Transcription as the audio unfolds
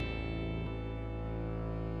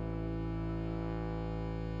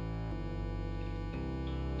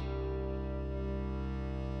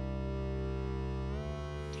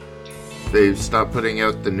they've stopped putting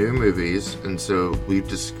out the new movies, and so we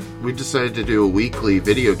decided to do a weekly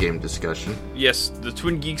video game discussion. Yes, the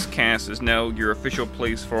Twin Geeks cast is now your official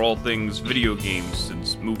place for all things video games,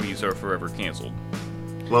 since movies are forever canceled.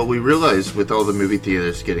 Well, we realized with all the movie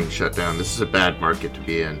theaters getting shut down, this is a bad market to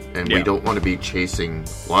be in, and we don't want to be chasing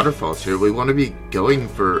waterfalls here. We want to be going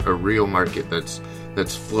for a real market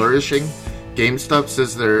that's flourishing. GameStop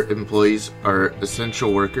says their employees are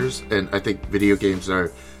essential workers, and I think video games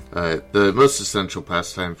are the most essential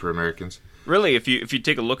pastime for Americans. Really, if you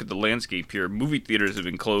take a look at the landscape here, movie theaters have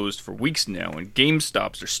been closed for weeks now, and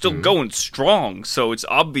GameStops are still going strong, so it's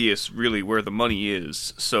obvious, really, where the money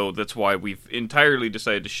is. So that's why we've entirely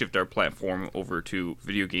decided to shift our platform over to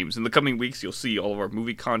video games. In the coming weeks, you'll see all of our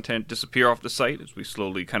movie content disappear off the site as we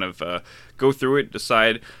slowly kind of go through it,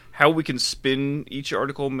 decide how we can spin each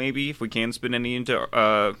article, maybe, if we can spin any into,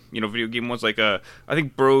 video game ones. Like, I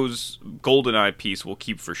think Bro's GoldenEye piece we'll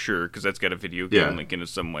keep for sure, because that's got a video game link in it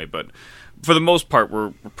some way. But for the most part,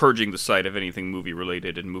 we're purging the site of anything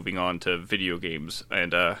movie-related and moving on to video games.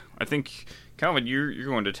 And I think, Calvin, you're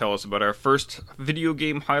going to tell us about our first video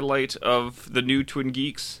game highlight of the new Twin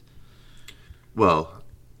Geeks. Well,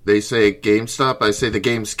 they say GameStop, I say the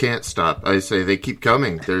games can't stop. I say they keep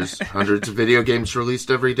coming. There's hundreds of video games released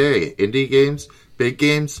every day. Indie games, big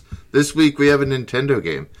games. This week we have a Nintendo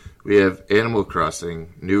game. We have Animal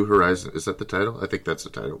Crossing, New Horizons. Is that the title? I think that's the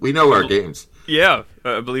title. We know our games. Yeah,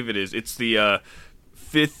 I believe it is. It's the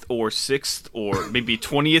 5th or 6th or maybe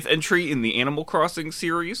 20th entry in the Animal Crossing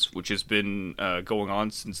series, which has been going on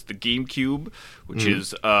since the GameCube, which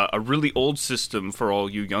is a really old system for all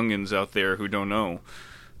you youngins out there who don't know.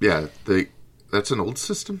 Yeah, that's an old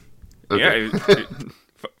system? Okay. Yeah,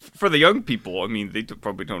 for the young people, I mean, they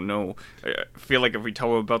probably don't know. I feel like if we tell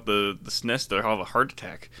them about the SNES, they'll have a heart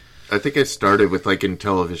attack. I think I started with, in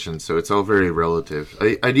television, so it's all very relative.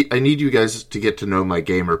 I need you guys to get to know my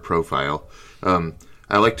gamer profile.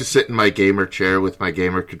 I like to sit in my gamer chair with my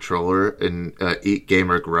gamer controller and eat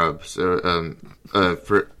gamer grub. So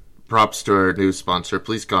for props to our new sponsor,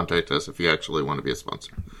 please contact us if you actually want to be a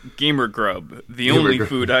sponsor. Gamer grub, the only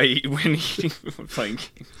food I eat when playing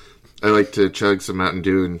games. I like to chug some Mountain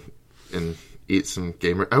Dew and eat some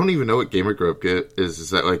gamer. I don't even know what gamer grub is. Is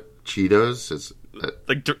that like Cheetos?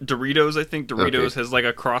 Like Doritos, I think. Doritos has like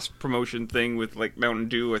a cross promotion thing with like Mountain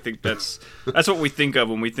Dew. I think that's what we think of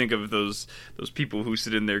when we think of those people who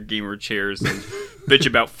sit in their gamer chairs and bitch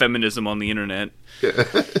about feminism on the internet. Yeah.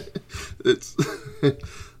 It's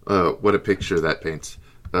what a picture that paints.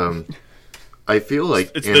 I feel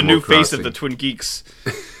like it's the new face of the Twin Geeks.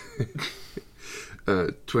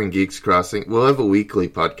 Twin Geeks Crossing. We'll have a weekly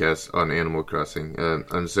podcast on Animal Crossing.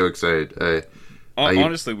 I'm so excited.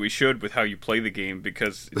 Honestly, we should with how you play the game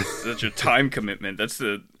because it's such a time commitment.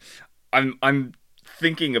 I'm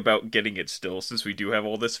thinking about getting it still since we do have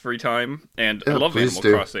all this free time, and I love Animal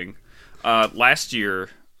Crossing. Last year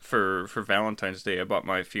for Valentine's Day, I bought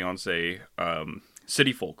my fiance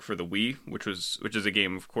City Folk for the Wii, which is a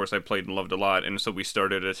game, of course, I played and loved a lot, and so we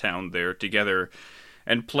started a town there together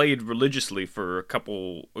and played religiously for a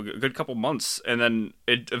good couple months, and then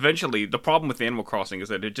eventually the problem with Animal Crossing is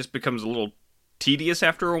that it just becomes a little tedious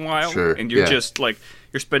after a while, and you're just like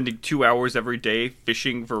you're spending 2 hours every day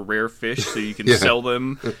fishing for rare fish so you can sell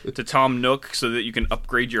them to Tom Nook so that you can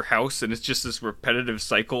upgrade your house, and it's just this repetitive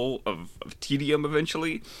cycle of tedium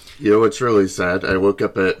eventually. You know what's really sad? I woke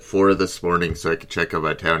up at 4 this morning so I could check out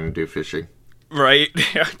my town and do fishing. Right,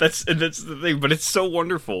 yeah, that's the thing, but it's so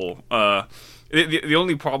wonderful. The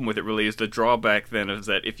only problem with it really is the drawback then is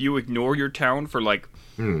that if you ignore your town for like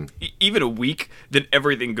even a week, then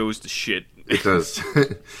everything goes to shit. It does.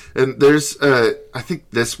 And there's, I think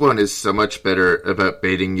this one is so much better about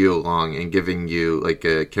baiting you along and giving you like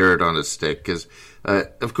a carrot on a stick. Because,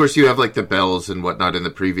 of course, you have like the bells and whatnot in the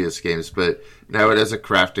previous games, but now it has a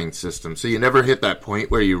crafting system. So you never hit that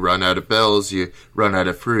point where you run out of bells, you run out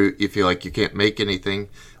of fruit, you feel like you can't make anything.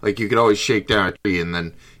 Like you could always shake down a tree and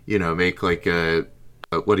then, make like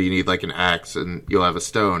what do you need? Like an axe, and you'll have a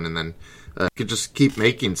stone, and then you could just keep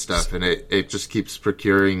making stuff, and it just keeps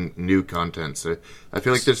procuring new content. So I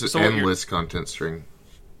feel like there's an endless content string.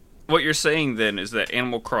 What you're saying then is that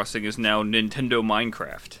Animal Crossing is now Nintendo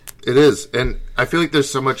Minecraft. It is, and I feel like there's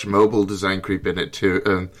so much mobile design creep in it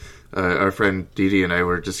too. Our friend Didi and I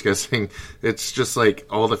were discussing, it's just like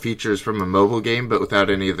all the features from a mobile game, but without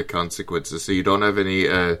any of the consequences. So you don't have any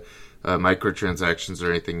microtransactions or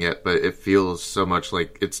anything yet, but it feels so much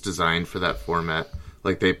like it's designed for that format.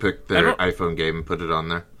 Like they picked their iPhone game and put it on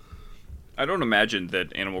there. I don't imagine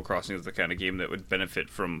that Animal Crossing is the kind of game that would benefit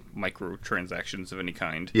from microtransactions of any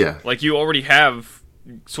kind. Yeah. Like you already have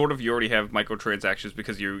sort of you already have microtransactions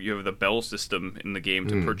because you have the bell system in the game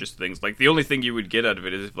to purchase things. Like the only thing you would get out of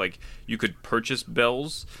it is if like you could purchase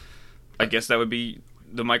bells. I guess that would be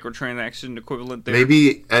the microtransaction equivalent there.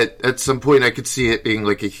 Maybe at some point I could see it being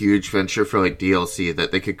like a huge venture for like DLC,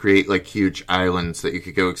 that they could create like huge islands that you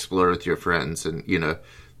could go explore with your friends, and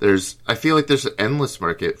I feel like there's an endless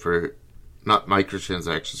market for not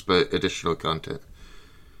microtransactions but additional content.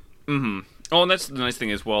 Mm-hmm. Oh, and that's the nice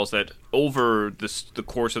thing as well, is that over the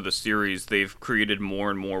course of the series, they've created more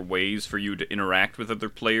and more ways for you to interact with other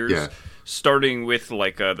players. Yeah. Starting with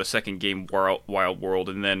like the second game, Wild World,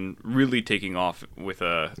 and then really taking off with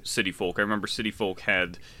City Folk. I remember City Folk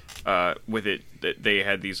had with it that they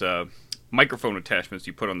had these microphone attachments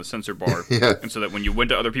you put on the sensor bar, yeah. And so that when you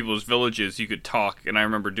went to other people's villages, you could talk. And I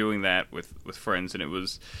remember doing that with friends, and it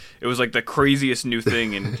was like the craziest new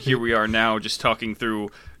thing. And here we are now, just talking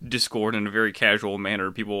through Discord in a very casual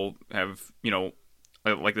manner. People have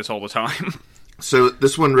like this all the time. So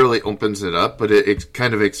this one really opens it up, but it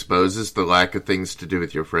kind of exposes the lack of things to do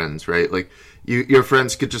with your friends, right? Like, your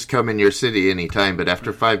friends could just come in your city anytime, but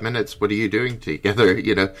after 5 minutes, what are you doing together?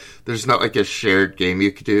 There's not like a shared game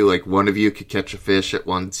you could do. Like, one of you could catch a fish at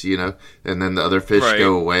once, and then the other fish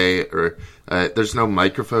go away. Or there's no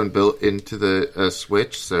microphone built into the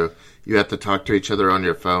Switch, so you have to talk to each other on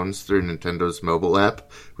your phones through Nintendo's mobile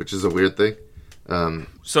app, which is a weird thing.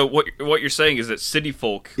 So what you're saying is that City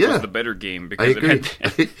Folk was the better game because I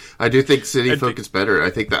agree. I do think City Folk is better. I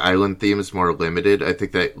think the island theme is more limited. I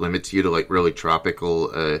think that limits you to like really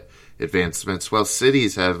tropical advancements. While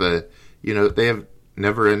cities have they have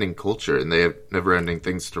never-ending culture and they have never-ending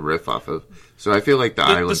things to riff off of. So I feel like the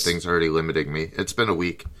island thing's already limiting me. It's been a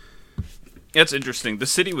week. That's interesting. The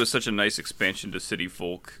city was such a nice expansion to City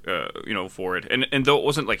Folk, for it. And though it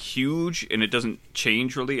wasn't, like, huge, and it doesn't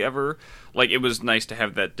change really ever, like, it was nice to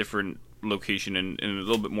have that different location and a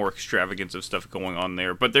little bit more extravagance of stuff going on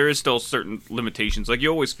there. But there is still certain limitations. Like, you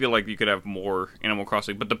always feel like you could have more Animal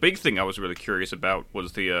Crossing. But the big thing I was really curious about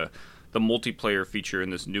was the multiplayer feature in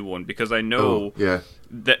this new one, because I know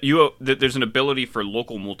that there's an ability for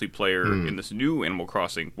local multiplayer in this new Animal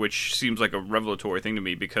Crossing, which seems like a revelatory thing to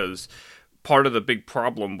me, because part of the big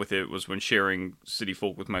problem with it was when sharing City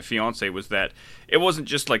Folk with my fiance was that it wasn't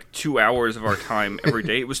just like 2 hours of our time every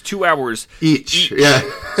day. It was 2 hours each. Yeah.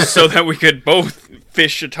 So that we could both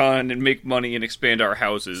fish a ton and make money and expand our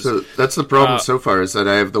houses. So that's the problem so far, is that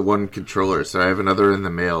I have the one controller. So I have another in the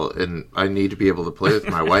mail, and I need to be able to play with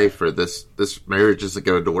my wife, or this marriage isn't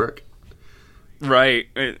going to work. Right.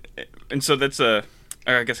 And so that's I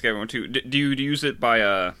guess I got one too. Do you use it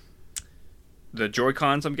by the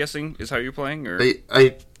Joy-Cons, I'm guessing, is how you're playing? Or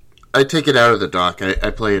I take it out of the dock. I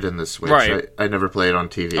play it in the Switch. Right. I never play it on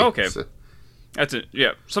TV. Oh, okay. So. That's it.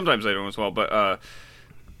 Yeah, sometimes I don't as well, but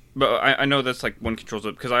I know that's like one controls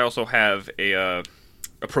it, because I also have a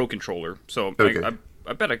Pro controller, so okay.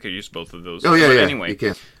 I bet I could use both of those. Oh, yeah, but yeah. Anyway. You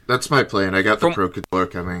can. That's my plan. I got the Pro controller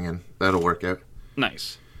coming, and that'll work out.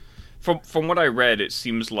 Nice. From what I read, it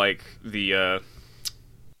seems like the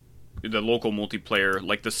local multiplayer,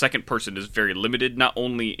 like the second person is very limited, not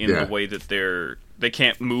only in the way that they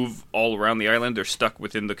can't move all around the island, they're stuck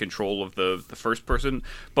within the control of the first person,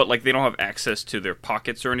 but like they don't have access to their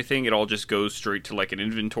pockets or anything. It all just goes straight to like an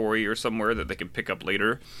inventory or somewhere that they can pick up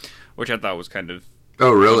later, which I thought was kind of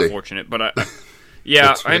unfortunate. But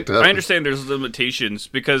I understand there's limitations,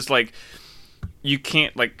 because like you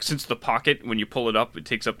can't, like, since the pocket, when you pull it up, it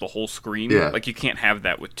takes up the whole screen. Yeah. Like, you can't have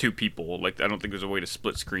that with two people. Like, I don't think there's a way to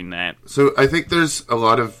split screen that. So I think there's a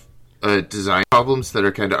lot of design problems that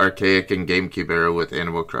are kind of archaic in GameCube era with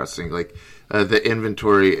Animal Crossing. Like, the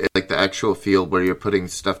inventory, like the actual field where you're putting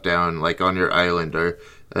stuff down, like on your island, are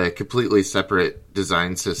completely separate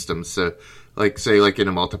design systems. So, like, say, like in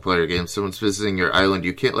a multiplayer game, someone's visiting your island,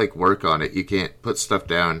 you can't, like, work on it. You can't put stuff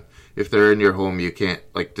down. If they're in your home, you can't,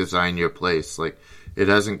 like, design your place. Like, it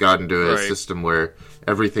hasn't gotten to a system where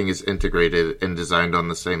everything is integrated and designed on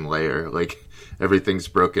the same layer. Like, everything's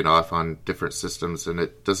broken off on different systems, and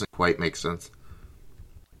it doesn't quite make sense.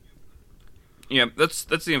 Yeah, that's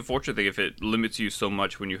the unfortunate thing, if it limits you so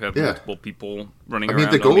much when you have multiple people running around. I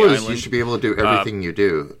mean, the goal is you should be able to do everything you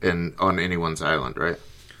do on anyone's island, right?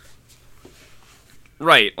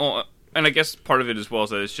 Right. Well, and I guess part of it as well is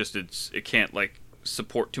that it can't, like,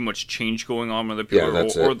 support too much change going on with other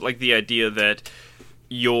people, or like the idea that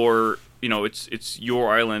it's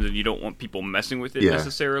your island and you don't want people messing with it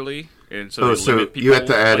necessarily, and so you have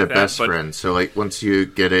to add a best friend. So like once you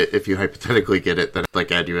get it, if you hypothetically get it, then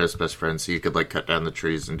like add you as best friend, so you could like cut down the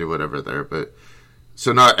trees and do whatever there. But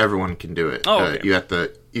so not everyone can do it. Oh,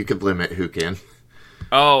 okay. You could limit who can.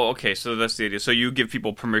 Oh, okay, so that's the idea. So you give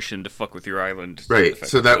people permission to fuck with your island. Right,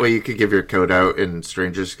 so that way you could give your code out and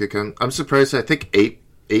strangers could come. I'm surprised, I think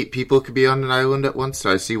eight people could be on an island at once,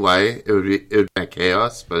 so I see why it would be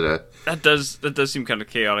chaos, but... That does seem kind of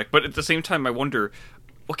chaotic, but at the same time, I wonder,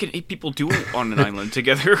 what can 8 people do on an island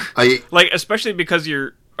together? Like, especially because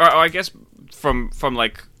you're... I guess from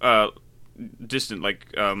like, distant,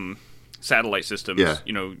 like... satellite systems,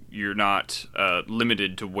 you know, you're not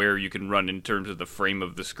limited to where you can run in terms of the frame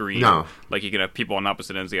of the screen. No. Like, you can have people on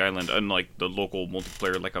opposite ends of the island, unlike the local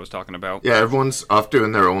multiplayer like I was talking about. Yeah, everyone's off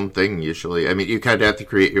doing their own thing, usually. I mean, you kind of have to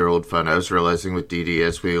create your own fun. I was realizing with DD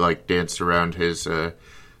as we, like, danced around his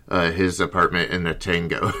apartment in a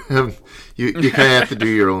tango. you kind of have to do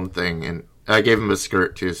your own thing, and I gave him a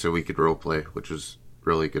skirt, too, so we could roleplay, which was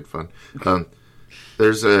really good fun.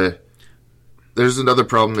 There's another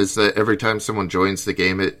problem is that every time someone joins the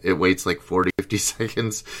game, it waits like 40, 50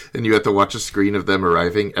 seconds, and you have to watch a screen of them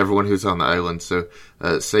arriving, everyone who's on the island. So,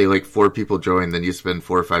 say like 4 people join, then you spend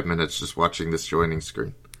 4 or 5 minutes just watching this joining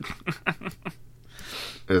screen.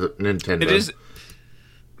 Nintendo.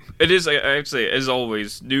 It is, I'd say, as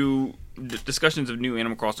always, new discussions of new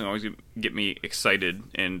Animal Crossing always get me excited,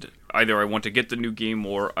 and either I want to get the new game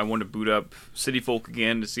or I want to boot up City Folk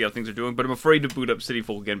again to see how things are doing, but I'm afraid to boot up City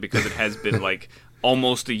Folk again because it has been like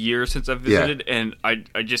almost a year since I've visited, and I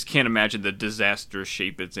just can't imagine the disastrous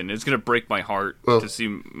shape it's in. It's going to break my heart to see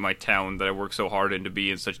my town that I worked so hard in to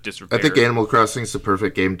be in such disrepair. I think Animal Crossing is the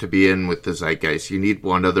perfect game to be in with the zeitgeist. You need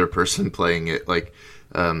one other person playing it, like...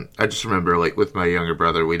 I just remember, like, with my younger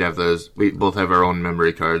brother, we both have our own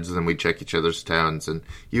memory cards, and then we'd check each other's towns, and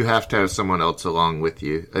you have to have someone else along with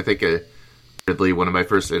you. I think, weirdly, one of my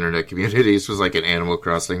first internet communities was, like, an Animal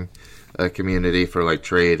Crossing community for, like,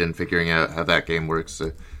 trade and figuring out how that game works.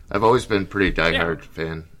 So I've always been a pretty diehard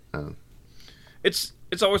fan. It's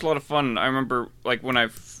always a lot of fun. I remember, like, when I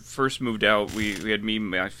first moved out, we had me,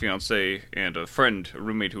 my fiance, and a friend, a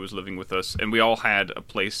roommate who was living with us, and we all had a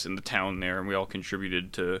place in the town there, and we all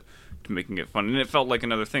contributed to making it fun, and it felt like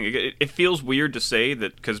another thing. It feels weird to say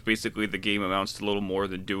that, because basically the game amounts to a little more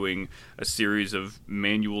than doing a series of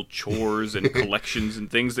manual chores and collections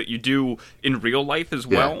and things that you do in real life as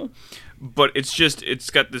well, but it's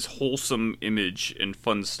got this wholesome image and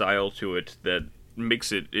fun style to it that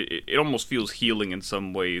makes it almost feels healing in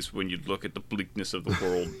some ways when you look at the bleakness of the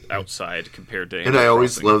world outside compared to And I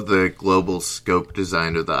always love the global scope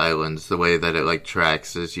design of the islands, the way that it like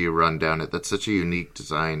tracks as you run down it. That's such a unique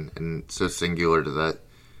design and so singular to that.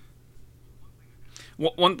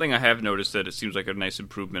 One thing I have noticed that it seems like a nice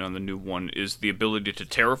improvement on the new one is the ability to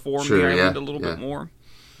terraform the island a little bit more.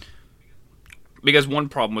 Because one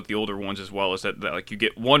problem with the older ones as well is that like you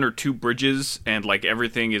get 1 or 2 bridges and like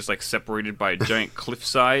everything is like separated by a giant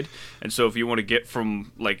cliffside, and so if you want to get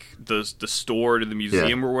from like the store to the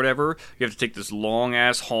museum or whatever, you have to take this long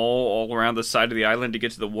ass haul all around the side of the island to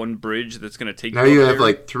get to the one bridge that's going to take now you have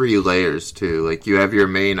like 3 layers too. Like you have your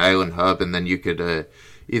main island hub, and then you could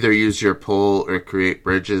either use your pole or create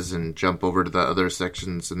bridges and jump over to the other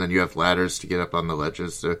sections, and then you have ladders to get up on the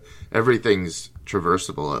ledges, so everything's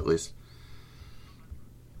traversable at least.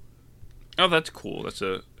 Oh, that's cool. That's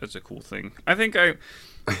a cool thing. I think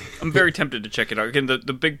I'm very tempted to check it out. Again,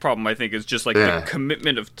 the big problem I think is just like the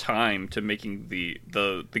commitment of time to making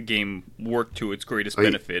the game work to its greatest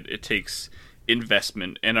benefit. It takes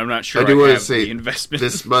investment, and I'm not sure I have the investment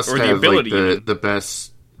this must or have the ability. Like the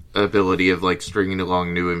best ability of like stringing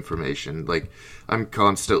along new information. Like I'm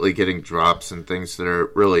constantly getting drops and things that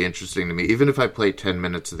are really interesting to me. Even if I play 10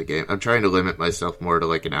 minutes of the game, I'm trying to limit myself more to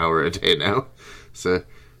like an hour a day now. So.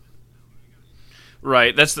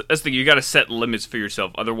 Right, that's the thing. You got to set limits for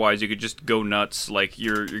yourself. Otherwise, you could just go nuts. Like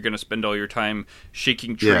you're going to spend all your time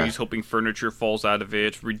shaking trees, hoping furniture falls out of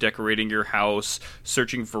it, redecorating your house,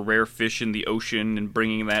 searching for rare fish in the ocean, and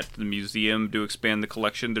bringing that to the museum to expand the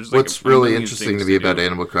collection. There's like what's really interesting to me about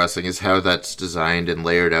Animal Crossing is how that's designed and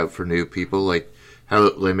layered out for new people. Like how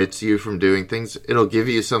it limits you from doing things. It'll give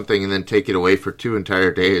you something and then take it away for 2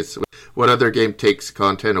 entire days. What other game takes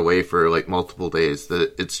content away for like multiple days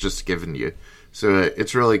that it's just given you? So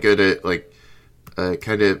it's really good at like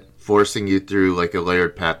kind of forcing you through like a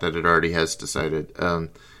layered path that it already has decided.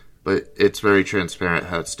 But it's very transparent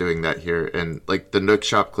how it's doing that here. And like the Nook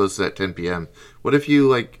shop closes at 10 p.m. What if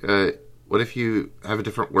you have a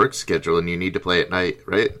different work schedule and you need to play at night,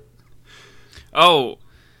 right? Oh,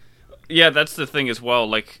 yeah, that's the thing as well.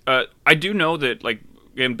 Like I do know that like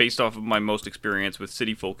again, based off of my most experience with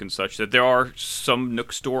City Folk and such, that there are some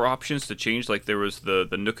Nook store options to change. Like there was the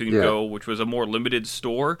Nook and Go, which was a more limited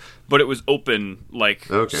store, but it was open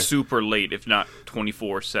super late, if not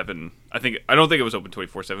 24/7. I don't think it was open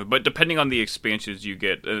 24/7, but depending on the expansions you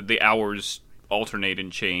get, the hours alternate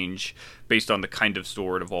and change based on the kind of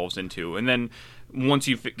store it evolves into. And then once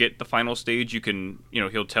you get the final stage, you can,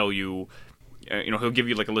 he'll tell you, he'll give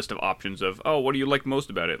you like a list of options of, what do you like most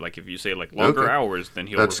about it? Like if you say like longer hours, then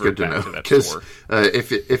he'll revert back to that store.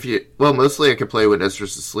 If you mostly I can play when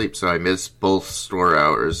Ezra's asleep, so I miss both store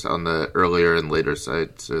hours on the earlier and later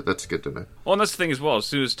side. So that's good to know. Well, and that's the thing as well. As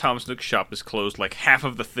soon as Tom's Nook shop is closed, like half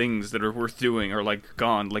of the things that are worth doing are like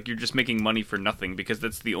gone. Like you're just making money for nothing because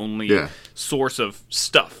that's the only source of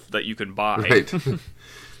stuff that you can buy. Right.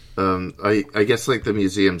 I guess like the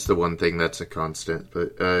museum's the one thing that's a constant,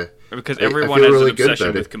 but because everyone has an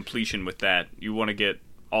obsession with completion with that. You want to get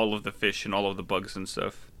all of the fish and all of the bugs and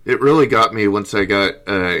stuff. It really got me once I got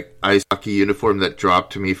an ice hockey uniform that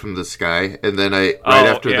dropped to me from the sky, and then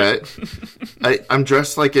after that, I'm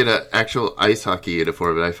dressed like in an actual ice hockey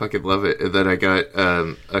uniform, and I fucking love it. And then I got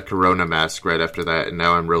a Corona mask right after that, and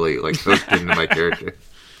now I'm really like hooked into my character.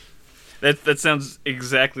 That sounds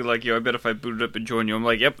exactly like you. I bet if I booted up and joined you, I'm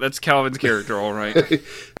like, yep, that's Calvin's character, all right.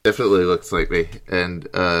 Definitely looks like me, and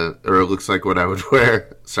or it looks like what I would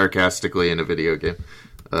wear sarcastically in a video game.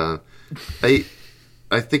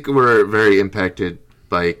 I think we're very impacted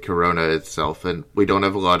by Corona itself, and we don't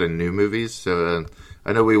have a lot of new movies, so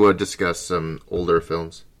I know we would discuss some older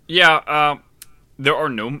films. Yeah, there are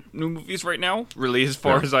no new movies right now, really, as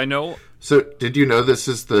far as I know. So, did you know this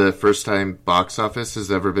is the first time box office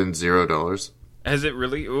has ever been $0? Has it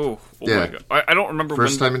really? Oh my God. I don't remember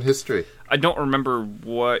First time in history. I don't remember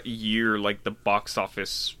what year, like, the box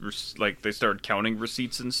office, like, they started counting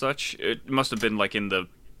receipts and such. It must have been, like, in the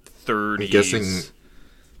 30s.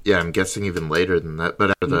 I'm guessing even later than that,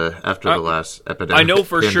 but after the last epidemic. I know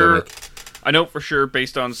for sure,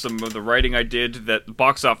 based on some of the writing I did, that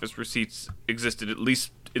box office receipts existed at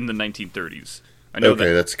least in the 1930s. I know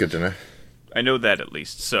that's good to know. I know that at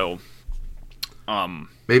least, so...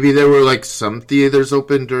 Maybe there were, like, some theaters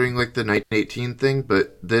open during, like, the 1918 thing,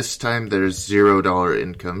 but this time there's $0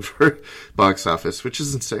 income for box office, which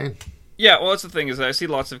is insane. Yeah, well, that's the thing, is I see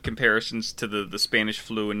lots of comparisons to the Spanish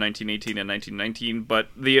flu in 1918 and 1919, but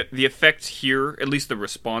the effect here, at least the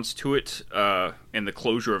response to it, and the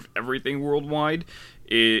closure of everything worldwide,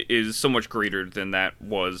 is so much greater than that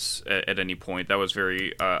was at any point. That was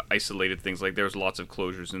very isolated things. Like, there was lots of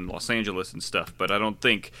closures in Los Angeles and stuff, but I don't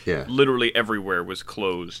think literally everywhere was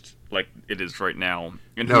closed like it is right now.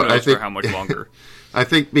 And who knows for how much longer. I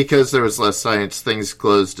think because there was less science, things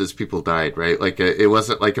closed as people died, right? Like, it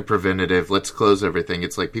wasn't like a preventative, let's close everything.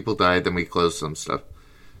 It's like people died, then we closed some stuff.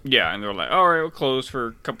 Yeah, and they're like, all right, we'll close for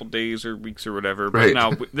a couple days or weeks or whatever. But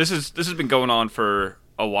now, this has been going on for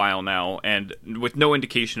a while now, and with no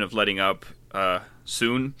indication of letting up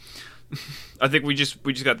soon. I think we just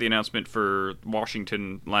got the announcement for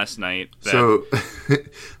Washington last night. So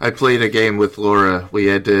I played a game with Laura. We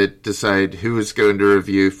had to decide who was going to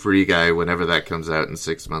review Free Guy whenever that comes out in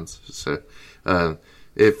 6 months. So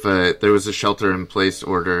if there was a shelter-in-place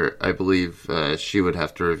order, I believe she would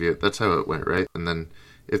have to review it. That's how it went, right? And then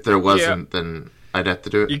if there wasn't, then I'd have to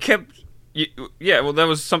do it. Well, that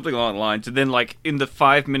was something along the lines. And then, like, in the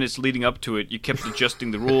 5 minutes leading up to it, you kept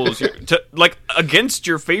adjusting the rules like, against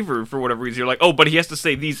your favor for whatever reason. You're like, oh, but he has to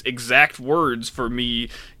say these exact words for me,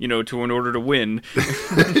 in order to win.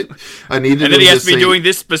 And then he has to be doing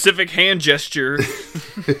this specific hand gesture.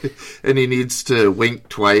 And he needs to wink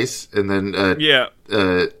twice, and then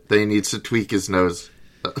then he needs to tweak his nose.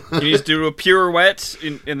 He needs to do a pirouette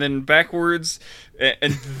and then backwards.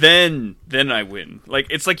 And then I win. Like,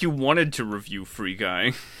 it's like you wanted to review Free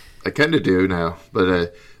Guy. I kind of do now,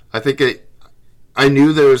 but I think I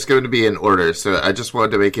knew there was going to be an order, so I just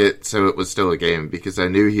wanted to make it so it was still a game, because I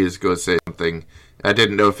knew he was going to say something. I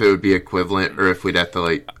didn't know if it would be equivalent, or if we'd have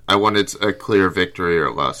to, I wanted a clear victory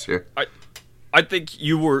or loss here. I think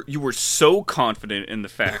you were so confident in the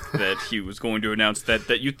fact that he was going to announce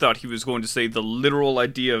that you thought he was going to say the literal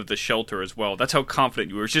idea of the shelter as well. That's how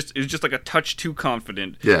confident you were. It was just like a touch too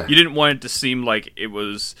confident. Yeah. You didn't want it to seem like it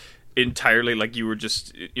was entirely like you were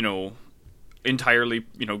just, entirely,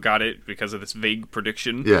 got it because of this vague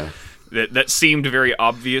prediction. Yeah. That seemed very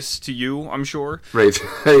obvious to you, I'm sure. Right.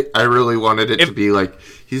 I really wanted it to be like,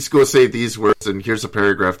 he's going to say these words, and here's a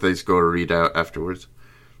paragraph that he's going to read out afterwards.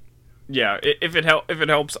 Yeah, if it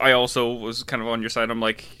helps, I also was kind of on your side. I'm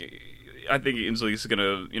like, I think Inslee's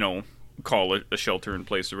gonna, call it a shelter in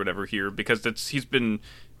place or whatever here, because he's been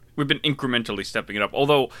we've been incrementally stepping it up.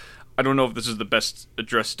 Although I don't know if this is the best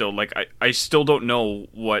address still. Like I still don't know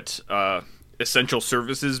what essential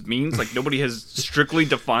services means. Like nobody has strictly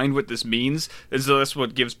defined what this means, and so that's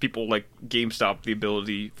what gives people like GameStop the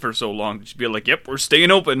ability for so long to just be like, "Yep, we're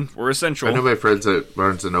staying open. We're essential." I know my friends at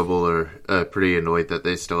Barnes and Noble are pretty annoyed that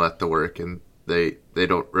they still have to work, and they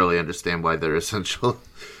don't really understand why they're essential.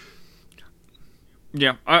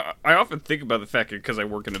 Yeah, I often think about the fact because I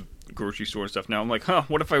work in a grocery store and stuff now. I'm like,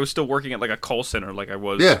 what if I was still working at like a call center like I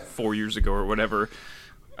was 4 years ago or whatever?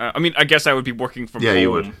 I mean, I guess I would be working from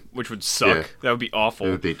home, which would suck. Yeah. That would be awful.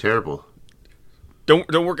 It would be terrible.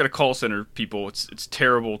 Don't work at a call center, people. It's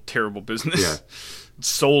terrible, terrible business. Yeah. It's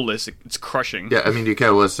soulless. It's crushing. Yeah, I mean, you kind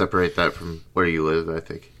of want to separate that from where you live, I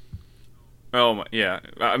think. Oh, yeah.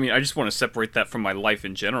 I mean, I just want to separate that from my life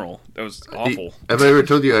in general. That was awful. Have I ever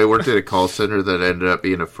told you I worked at a call center that ended up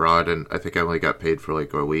being a fraud, and I think I only got paid for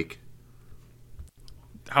like a week?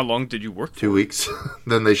 How long did you work for? 2 weeks.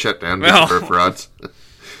 Then they shut down for frauds.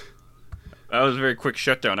 That was a very quick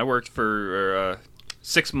shutdown. I worked for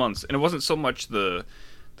 6 months, and it wasn't so much the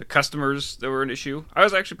customers that were an issue. I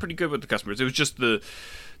was actually pretty good with the customers. It was just the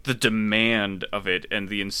demand of it and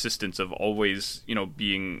the insistence of always,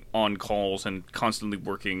 being on calls and constantly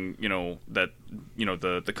working, that,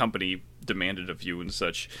 the company demanded of you and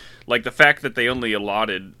such. Like the fact that they only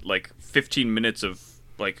allotted like 15 minutes of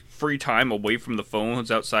like free time away from the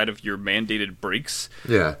phones outside of your mandated breaks.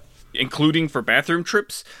 Yeah. Including for bathroom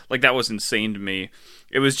trips, like that was insane to me.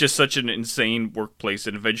 It was just such an insane workplace,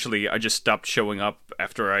 and eventually I just stopped showing up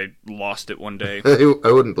after I lost it one day.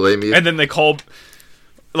 I wouldn't blame you. And then they called,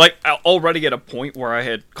 like, already at a point where I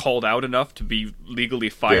had called out enough to be legally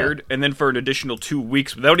fired, and then for an additional 2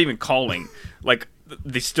 weeks without even calling, like,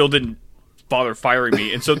 they still didn't bother firing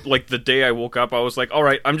me. And so, like, the day I woke up, I was like, all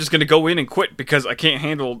right, I'm just going to go in and quit because I can't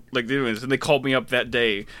handle, like, doing this. And they called me up that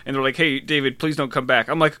day, and they're like, hey, David, please don't come back.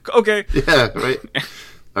 I'm like, okay. Yeah, right.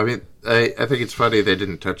 I mean, I think it's funny they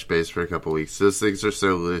didn't touch base for a couple weeks. Those things are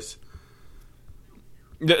so loose.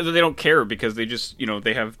 They don't care because they just,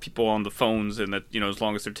 they have people on the phones, and that, as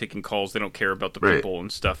long as they're taking calls, they don't care about the people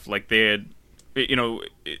and stuff. Like, they had,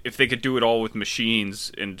 if they could do it all with machines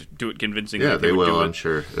and do it convincingly, they will, I'm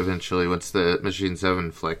sure, eventually, once the machines have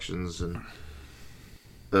inflections. And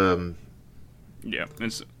yeah.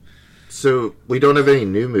 So, we don't have any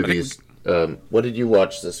new movies. What did you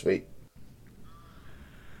watch this week?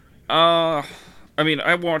 I mean,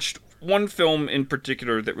 I watched one film in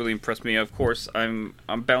particular that really impressed me. Of course, I'm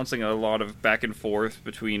bouncing a lot of back and forth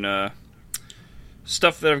between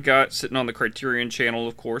stuff that I've got sitting on the Criterion channel,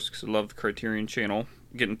 of course, because I love the Criterion channel,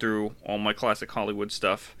 getting through all my classic Hollywood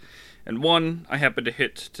stuff. And one I happened to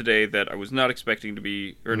hit today that I was not expecting to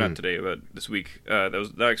be, or not today, but this week, that I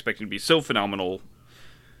was not expecting to be so phenomenal,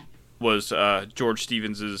 was George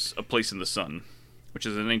Stevens' A Place in the Sun, which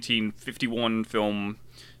is a 1951 film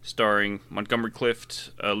starring Montgomery Clift,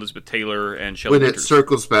 Elizabeth Taylor, and Shelley Winters. When it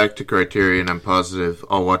circles back to Criterion, I'm positive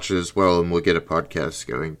I'll watch it as well, and we'll get a podcast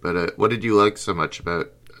going. But what did you like so much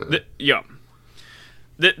about...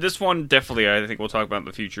 This one, definitely, I think we'll talk about in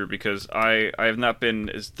the future, because I have not been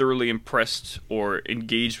as thoroughly impressed or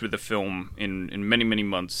engaged with the film in many, many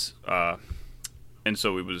months. And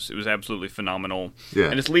so it was absolutely phenomenal. Yeah.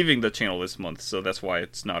 And it's leaving the channel this month, so that's why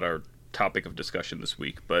it's not our topic of discussion this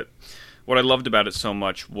week. But what I loved about it so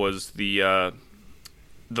much was the raw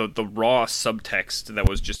subtext that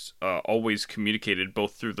was just always communicated,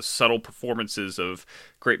 both through the subtle performances of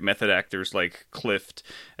great method actors like Clift,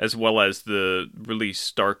 as well as the really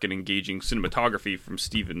stark and engaging cinematography from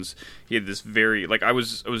Stevens. He had this very, like, I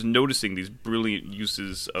was noticing these brilliant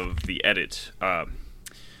uses of the edit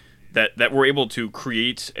that were able to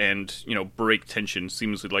create and break tension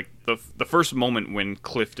seamlessly. Like the first moment when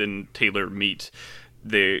Clift and Taylor meet,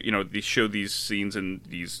 they show these scenes in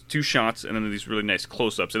these two shots, and then these really nice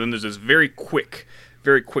close-ups, and then there's this very quick,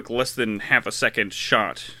 less than half a second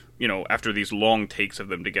shot, after these long takes of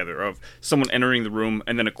them together, of someone entering the room,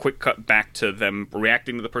 and then a quick cut back to them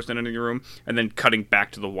reacting to the person entering the room, and then cutting back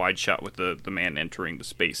to the wide shot with the man entering the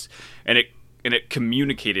space. And it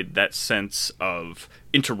communicated that sense of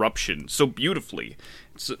interruption so beautifully,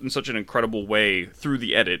 in such an incredible way through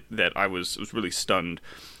the edit, that I was really stunned.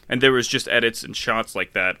 And there was just edits and shots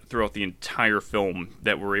like that throughout the entire film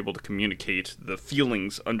that were able to communicate the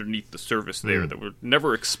feelings underneath the surface there that were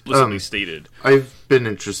never explicitly stated. I've been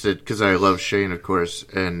interested, because I love Shane, of course,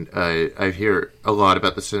 and I hear a lot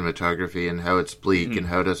about the cinematography and how it's bleak and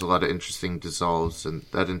how it has a lot of interesting dissolves, and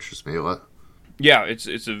that interests me a lot. Yeah,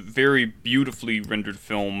 it's a very beautifully rendered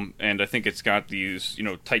film, and I think it's got these,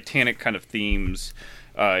 Titanic kind of themes,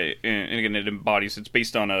 and again, it embodies, it's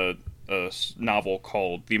based on a a novel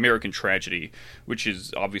called The American Tragedy, which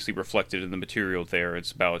is obviously reflected in the material there.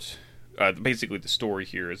 It's about basically the story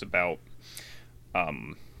here is about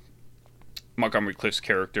Montgomery Clift's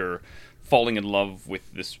character falling in love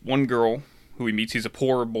with this one girl who he meets. He's a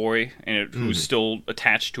poor boy and who's still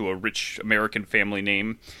attached to a rich American family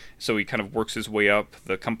name, so he kind of works his way up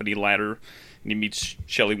the company ladder, and he meets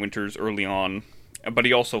Shelley Winters early on. But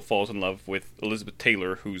he also falls in love with Elizabeth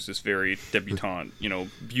Taylor, who's this very debutante,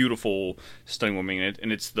 beautiful, stunning woman.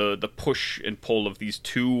 And it's the push and pull of these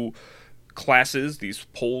two classes, these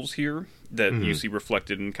poles here, that you see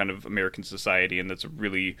reflected in kind of American society, and that's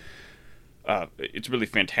really, it's really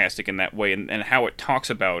fantastic in that way. And how it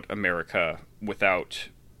talks about America without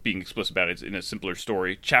being explicit about it in a simpler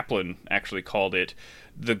story. Chaplin actually called it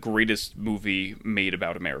the greatest movie made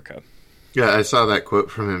about America. Yeah, I saw that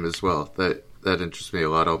quote from him as well. That interests me a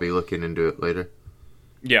lot. I'll be looking into it later.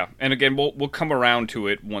 Yeah, and again, we'll come around to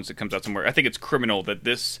it once it comes out somewhere. I think it's criminal that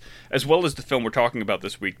this, as well as the film we're talking about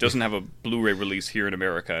this week, doesn't have a Blu-ray release here in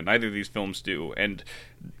America. Neither of these films do, and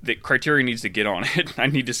the Criterion needs to get on it. I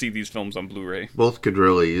need to see these films on Blu-ray. Both could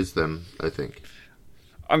really use them, I think.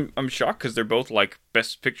 I'm shocked because they're both like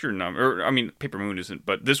Best Picture Paper Moon isn't,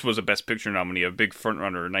 but this was a Best Picture nominee, a big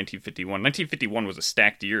frontrunner in 1951. 1951 was a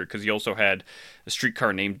stacked year because you also had A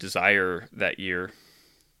Streetcar Named Desire that year,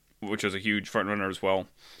 which was a huge frontrunner as well.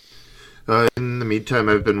 In the meantime,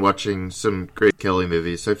 I've been watching some Grace Kelly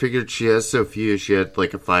movies. I figured she has so few, she had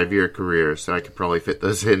like a 5-year career, so I could probably fit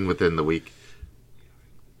those in within the week.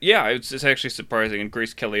 Yeah, it's actually surprising, and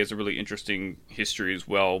Grace Kelly has a really interesting history as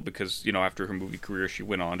well, because, after her movie career, she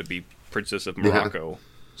went on to be Princess of Morocco. Yeah.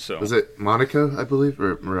 So was it Monaco, I believe,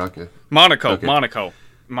 or Morocco? Monaco. I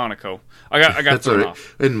got thrown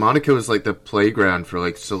off. And Monaco was like the playground for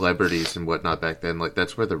like celebrities and whatnot back then. Like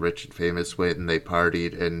that's where the rich and famous went and they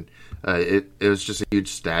partied, and it was just a huge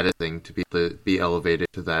status thing to be elevated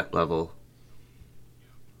to that level.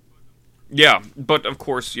 Yeah, but of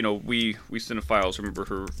course, we cinephiles remember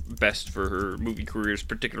her best for her movie careers,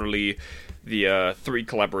 particularly the 3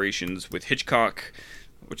 collaborations with Hitchcock,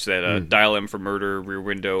 which said Dial M for Murder, Rear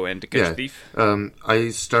Window, and To Catch a Thief. I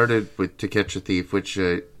started with To Catch a Thief, which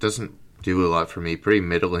doesn't do a lot for me. Pretty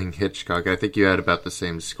middling Hitchcock. I think you had about the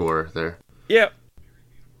same score there. Yeah.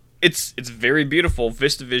 It's very beautiful.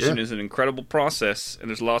 VistaVision is an incredible process, and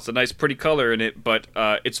there's lots of nice, pretty color in it, but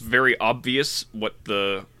it's very obvious what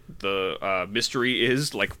the mystery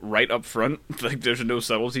is, like, right up front. Like, there's no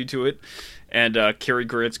subtlety to it. And Cary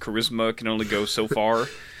Grant's charisma can only go so far.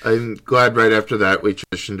 I'm glad right after that we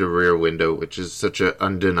transitioned to Rear Window, which is such an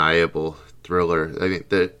undeniable thriller. I mean,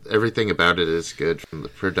 everything about it is good, from the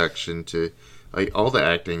production to, like, all the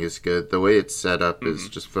acting is good. The way it's set up is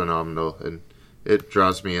just phenomenal, and it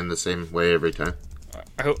draws me in the same way every time.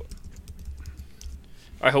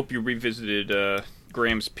 I hope you revisited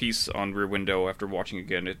Graham's piece on Rear Window after watching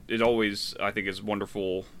again. It always, I think, is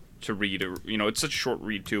wonderful to read. It's such a short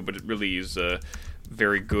read too, but it really is a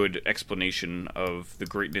very good explanation of the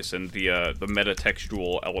greatness and the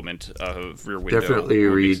meta-textual element of Rear Window. Definitely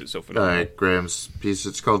read Graham's piece.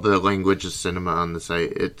 It's called The Language of Cinema on the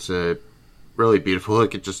site. It's really beautiful.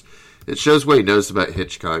 Like, it shows what he knows about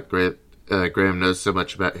Hitchcock. Graham knows so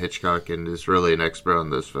much about Hitchcock and is really an expert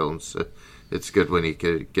on those films. So it's good when he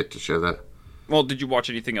could get to show that. Well, did you watch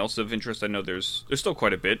anything else of interest? I know there's still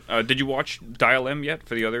quite a bit. Did you watch Dial M yet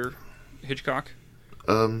for the other Hitchcock?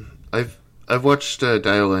 I've watched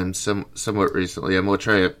Dial M somewhat recently. I'm gonna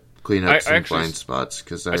try to clean up some blind spots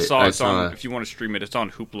because I saw it's on. If you want to stream it, it's on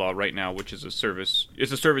Hoopla right now, which is a service.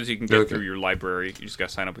 It's a service you can get through your library. You just got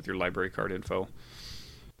to sign up with your library card info.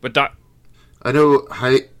 But I know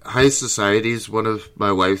High Society is one of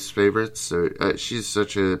my wife's favorites. So she's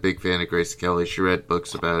such a big fan of Grace Kelly. She read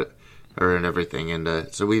books about her and everything,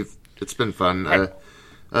 and so it's been fun. A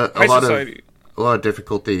lot of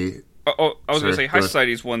difficulty. I was going to say, High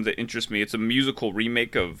Society is one that interests me. It's a musical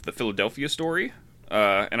remake of the Philadelphia Story,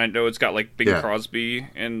 and I know it's got like Bing Crosby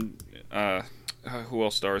and who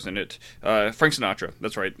else stars in it? Frank Sinatra.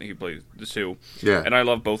 That's right, he plays the two. Yeah, and I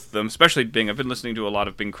love both of them, especially Bing. I've been listening to a lot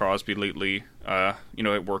of Bing Crosby lately.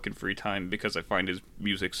 At work and free time, because I find his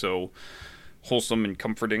music so wholesome and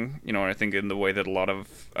comforting. And I think in the way that a lot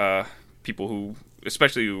of people who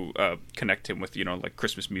connect him with like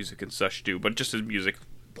Christmas music and such do, but just his music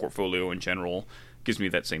portfolio in general gives me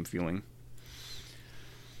that same feeling.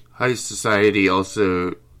 High Society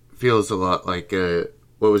also feels a lot like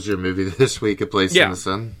what was your movie this week? A Place in the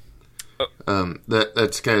Sun.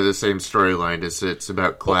 That's kind of the same storyline. It's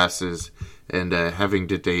about classes and having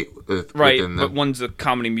to date within them. But one's a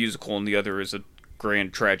comedy musical and the other is a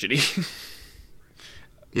grand tragedy.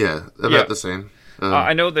 Yeah, about the same.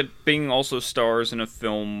 I know that Bing also stars in a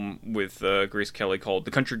film with Grace Kelly called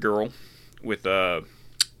The Country Girl, with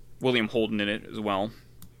William Holden in it as well.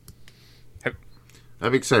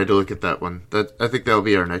 I'm excited to look at that one. I think that'll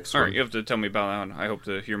be our next one. All right, you have to tell me about that one. I hope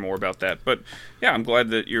to hear more about that. But yeah, I'm glad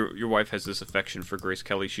that your wife has this affection for Grace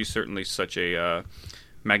Kelly. She's certainly such a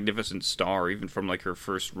magnificent star, even from like her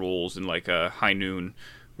first roles in like High Noon,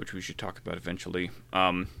 which we should talk about eventually.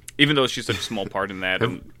 Even though she's such a small part in that.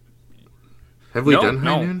 Have we done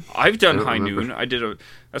High Noon? I've done High Noon.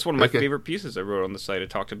 That's one of my favorite pieces I wrote on the site. I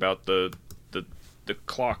talked about the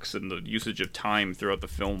clocks and the usage of time throughout the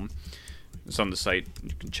film. It's on the site. You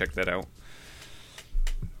can check that out.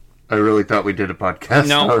 I really thought we did a podcast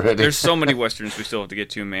already. There's so many westerns we still have to get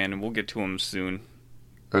to, man, and we'll get to them soon.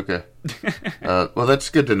 Okay. Well, that's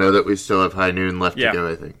good to know that we still have High Noon left to go,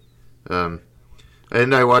 I think.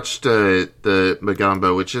 And I watched the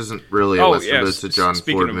Magamba, which isn't really a western, but it's a John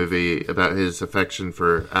Ford movie about his affection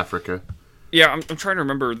for Africa. Yeah, I'm trying to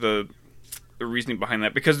remember the reasoning behind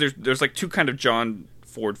that, because there's like two kind of John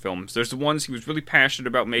Ford films. There's the ones he was really passionate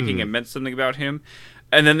about making and meant something about him,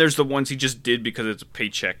 and then there's the ones he just did because it's a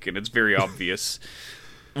paycheck and it's very obvious.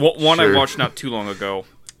 One I watched not too long ago,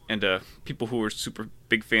 and people who are super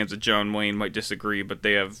big fans of John Wayne might disagree, but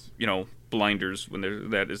they have, blinders when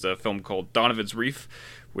that is a film called Donovan's Reef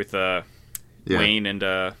with Wayne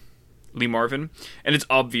and Lee Marvin, and it's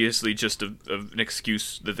obviously just an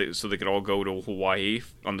excuse so they could all go to Hawaii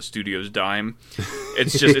on the studio's dime.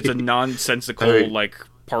 It's a nonsensical like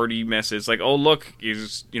party mess. It's like, oh look,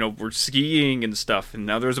 we're skiing and stuff, and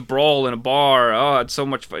now there's a brawl in a bar. Oh, it's so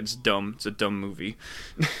much fun. It's dumb. It's a dumb movie.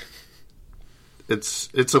 It's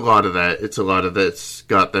a lot of that. It's a lot of that's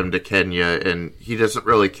got them to Kenya, and he doesn't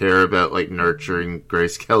really care about like nurturing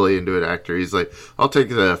Grace Kelly into an actor. He's like, I'll take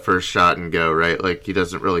the first shot and go, right? Like he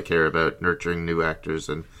doesn't really care about nurturing new actors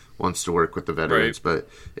and wants to work with the veterans. Right. But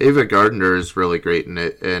Ava Gardner is really great in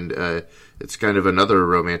it, and it's kind of another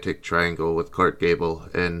romantic triangle with Clark Gable,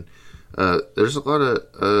 and there's a lot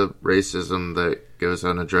of racism that goes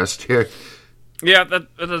unaddressed here. Yeah,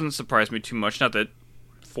 that doesn't surprise me too much. Not that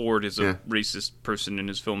Ford is a racist person in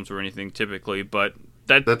his films or anything typically, but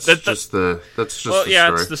that's just the story.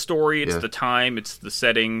 It's the story, it's the time, it's the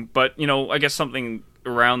setting, but I guess something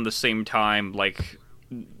around the same time, like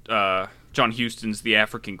John Huston's The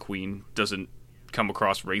African Queen doesn't come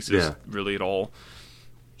across racist really at all.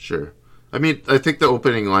 Sure. I mean, I think the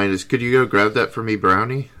opening line is, "Could you go grab that for me,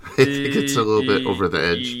 Brownie?" I think it's a little bit over the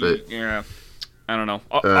edge, but yeah. I don't know.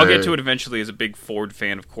 I'll get to it eventually as a big Ford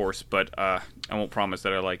fan, of course, but I won't promise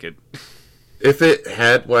that I like it. If it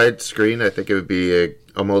had widescreen, I think it would be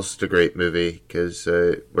almost a great movie, because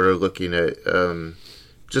we're looking at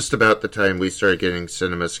just about the time we started getting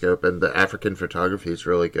CinemaScope, and the African photography is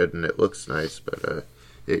really good, and it looks nice, but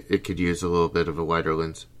it could use a little bit of a wider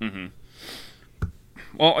lens. Mm-hmm.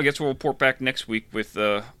 Well, I guess we'll report back next week with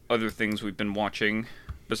other things we've been watching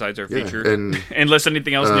besides our feature, unless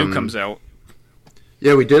anything else new comes out.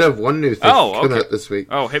 Yeah, we did have one new thing come out this week.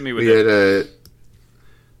 Oh, hit me with it. We had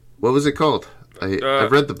what was it called?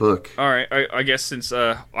 I've read the book. All right, I guess since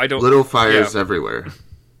I don't... Little Fires Everywhere.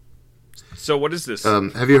 So what is this?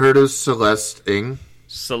 Have you heard of Celeste Ng?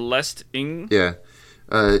 Celeste Ng? Yeah.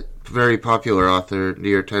 Very popular author, New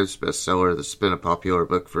York Times bestseller. That's been a popular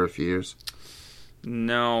book for a few years.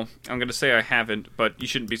 No, I'm going to say I haven't, but you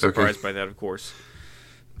shouldn't be surprised by that, of course.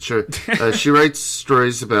 Sure. She writes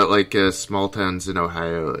stories about like small towns in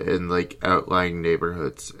Ohio and like outlying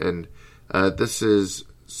neighborhoods, and this is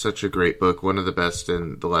such a great book, one of the best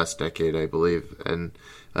in the last decade, I believe, and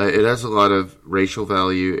it has a lot of racial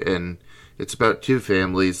value, and it's about two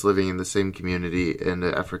families living in the same community, and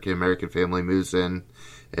an African American family moves in,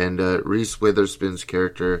 and Reese Witherspoon's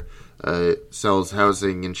character sells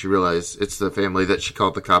housing, and she realizes it's the family that she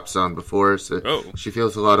called the cops on before, so she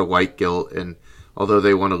feels a lot of white guilt, and although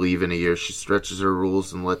they want to leave in a year, she stretches her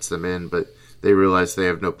rules and lets them in, but they realize they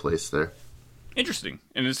have no place there. Interesting.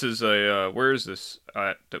 And this is where is this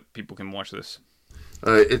that people can watch this?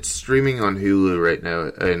 It's streaming on Hulu right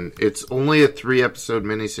now, and it's only a 3-episode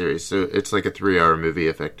miniseries, so it's like a 3-hour movie,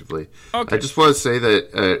 effectively. Okay. I just want to say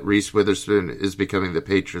that Reese Witherspoon is becoming the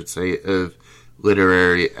patron saint of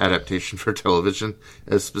literary adaptation for television,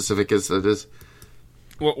 as specific as it is.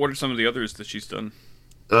 What are some of the others that she's done?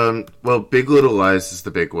 Well, Big Little Lies is the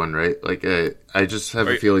big one, right? Like, I just have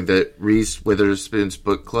a feeling that Reese Witherspoon's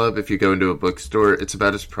book club, if you go into a bookstore, it's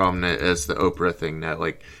about as prominent as the Oprah thing now.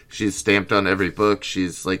 Like, she's stamped on every book.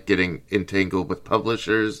 She's, like, getting entangled with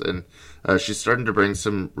publishers, and she's starting to bring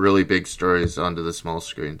some really big stories onto the small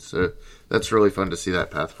screen. So that's really fun to see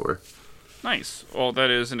that path for her. Nice. Well, that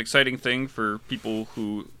is an exciting thing for people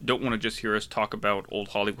who don't want to just hear us talk about old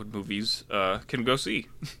Hollywood movies. Can go see.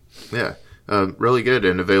 Yeah, really good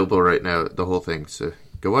and available right now. The whole thing. So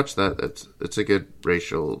go watch that. It's a good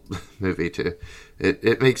racial movie too.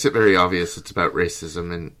 It makes it very obvious it's about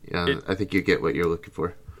racism, and I think you get what you're looking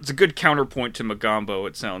for. It's a good counterpoint to Magambo.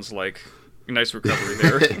 It sounds like a nice recovery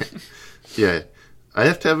there. Yeah. I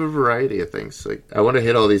have to have a variety of things. Like I want to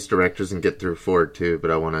hit all these directors and get through Ford too, but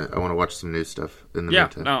I want to watch some new stuff in the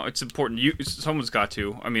meantime. Yeah, no, it's important. Someone's got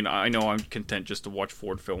to. I mean, I know I'm content just to watch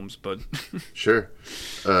Ford films, but sure.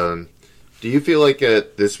 Do you feel like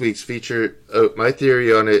this week's feature? Oh, my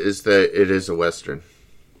theory on it is that it is a Western.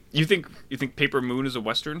 You think Paper Moon is a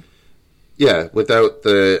Western? Yeah, without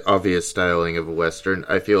the obvious styling of a Western,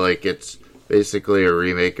 I feel like it's basically a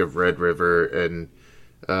remake of Red River and.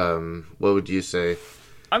 What would you say?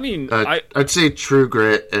 I mean, I'd say True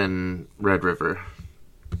Grit and Red River.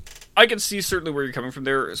 I can see certainly where you're coming from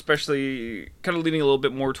there, especially kind of leaning a little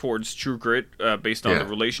bit more towards True Grit, based on the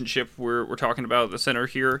relationship we're talking about at the center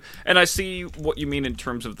here. And I see what you mean in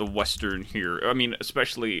terms of the Western here. I mean,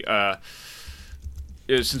 especially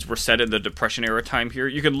since we're set in the Depression era time here,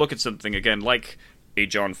 you can look at something again like a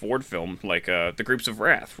John Ford film, like The Grapes of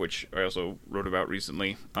Wrath, which I also wrote about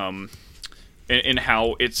recently. In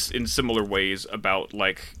how it's in similar ways about,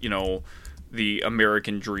 like, you know, the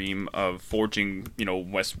American dream of forging, you know,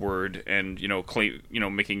 westward and, you know,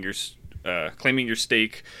 making your claiming your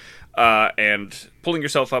stake and pulling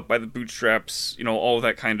yourself up by the bootstraps, you know, all of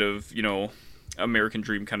that kind of, you know, American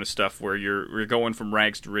dream kind of stuff where you're going from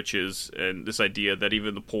rags to riches, and this idea that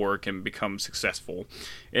even the poor can become successful.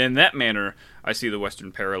 In that manner, I see the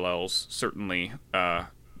Western parallels, certainly,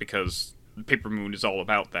 because Paper Moon is all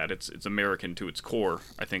about that. It's American to its core,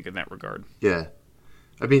 I think, in that regard. Yeah.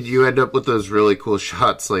 I mean, you end up with those really cool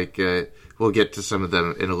shots, like, we'll get to some of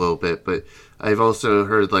them in a little bit, but I've also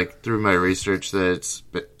heard, like, through my research that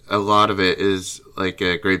a lot of it is, like,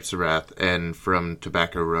 Grapes of Wrath and from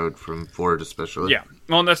Tobacco Road, from Ford especially. Yeah.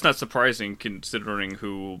 Well, and that's not surprising, considering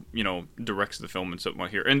who, you know, directs the film and something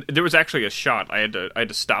here. And there was actually a shot, I had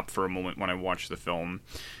to stop for a moment when I watched the film.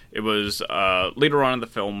 It was later on in the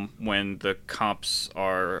film when the cops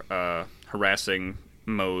are harassing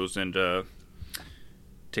Mose and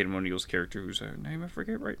Tatum O'Neal's character, whose name I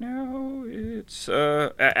forget right now. It's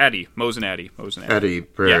Addie. Mose and Addie. Addie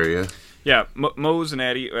Prairie, yeah. Mose and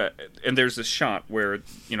Addie. And there's this shot where,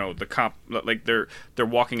 you know, the cop, like, they're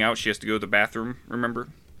walking out. She has to go to the bathroom, remember?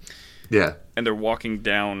 Yeah. And they're walking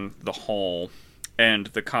down the hall, and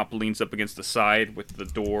the cop leans up against the side with the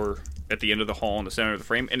door at the end of the hall in the center of the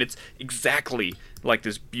frame, and it's exactly like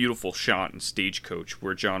this beautiful shot in Stagecoach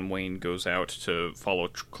where John Wayne goes out to follow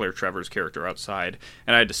Claire Trevor's character outside,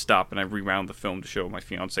 and I had to stop and I rewound the film to show my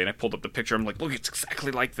fiance, and I pulled up the picture. I'm like, look, it's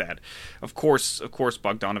exactly like that. Of course,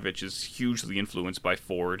 Bogdanovich is hugely influenced by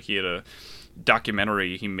Ford. He had a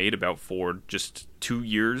documentary he made about Ford just 2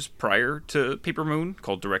 years prior to Paper Moon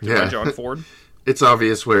called Directed by John Ford. It's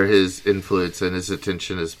obvious where his influence and his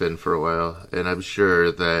attention has been for a while, and I'm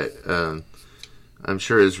sure that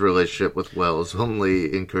his relationship with Wells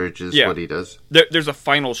only encourages what he does. There's a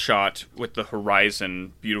final shot with the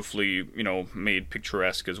horizon beautifully, you know, made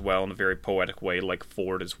picturesque as well in a very poetic way, like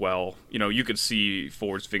Ford as well. You know, you could see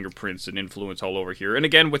Ford's fingerprints and influence all over here, and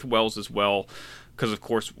again with Wells as well, because of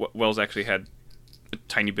course Wells actually had a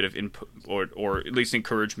tiny bit of input or at least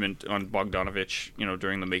encouragement on Bogdanovich, you know,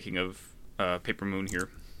 during the making of Paper Moon here.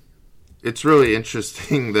 It's really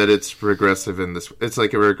interesting that it's regressive in this. It's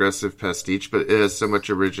like a regressive pastiche, but it has so much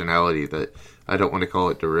originality that I don't want to call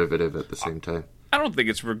it derivative at the same time. I don't think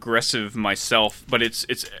it's regressive myself, but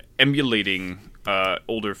it's emulating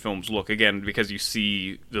older films' look, again, because you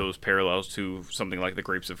see those parallels to something like The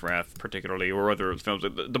Grapes of Wrath, particularly, or other films.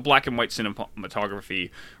 The black and white cinematography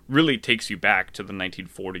really takes you back to the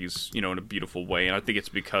 1940s, you know, in a beautiful way, and I think it's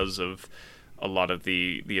because of a lot of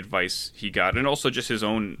the advice he got, and also just his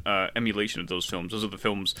own emulation of those films. Those are the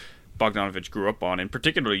films Bogdanovich grew up on, and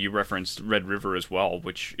particularly you referenced Red River as well,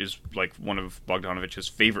 which is like one of Bogdanovich's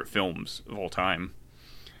favorite films of all time.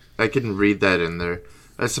 I can read that in there.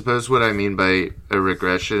 I suppose what I mean by a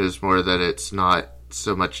regression is more that it's not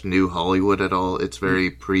so much new Hollywood at all. It's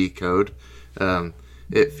very pre-code.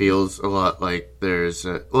 It feels a lot like there's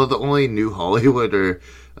the only new Hollywood or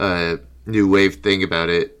new wave thing about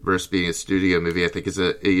it versus being a studio movie, I think, is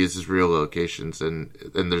that it uses real locations and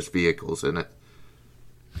there's vehicles in it.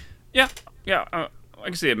 Yeah, I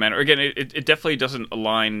can see it, man. Again, it definitely doesn't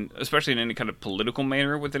align, especially in any kind of political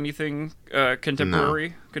manner, with anything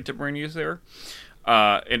contemporaneous there.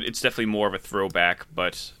 And it's definitely more of a throwback,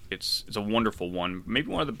 but it's a wonderful one. Maybe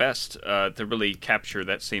one of the best to really capture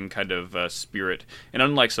that same kind of spirit. And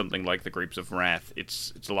unlike something like The Grapes of Wrath,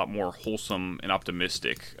 it's a lot more wholesome and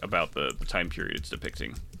optimistic about the time period it's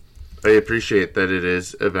depicting. I appreciate that it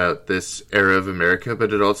is about this era of America,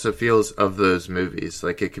 but it also feels of those movies.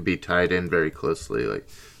 Like, it could be tied in very closely. Like,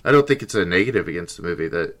 I don't think it's a negative against the movie.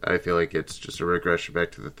 That I feel like it's just a regression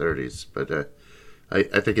back to the 30s. But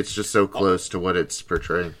I think it's just so close to what it's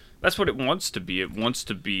portraying. That's what it wants to be. It wants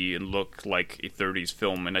to be and look like a 30s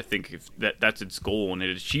film, and I think if that's its goal, and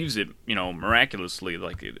it achieves it, miraculously,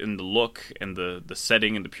 like in the look and the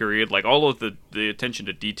setting and the period, like all of the attention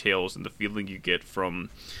to details and the feeling you get from,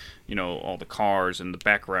 all the cars and the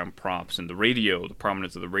background props and the radio, the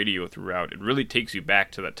prominence of the radio throughout. It really takes you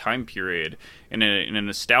back to that time period in a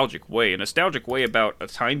nostalgic way. A nostalgic way about a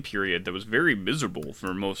time period that was very miserable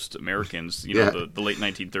for most Americans, the late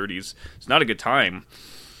 1930s. It's not a good time.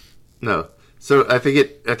 No. So I think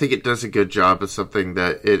it does a good job of something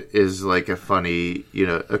that it is like a funny,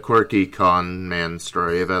 a quirky con man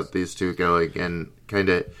story about these two going and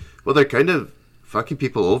they're kind of fucking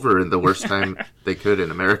people over in the worst time they could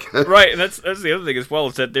in America. Right, and that's the other thing as well,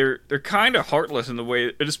 is that they're kind of heartless in the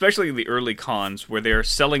way, and especially in the early cons, where they're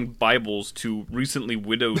selling Bibles to recently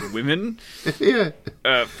widowed women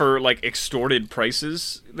for, like, extorted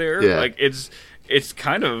prices there. Yeah. Like, it's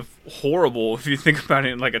kind of horrible if you think about it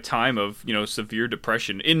in, like, a time of, severe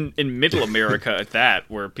depression in middle America at that,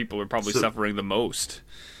 where people are probably suffering the most.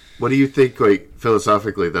 What do you think, like,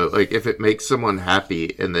 philosophically, though? Like, if it makes someone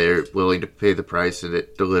happy and they're willing to pay the price and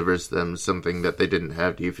it delivers them something that they didn't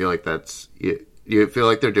have, do you feel like you feel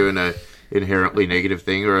like they're doing a inherently negative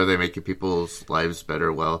thing, or are they making people's lives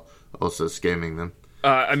better while also scamming them?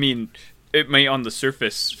 I mean, it may on the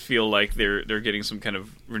surface feel like they're getting some kind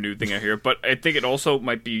of renewed thing out here, but I think it also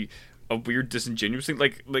might be a weird disingenuous thing.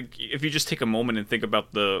 Like if you just take a moment and think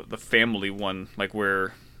about the family one, like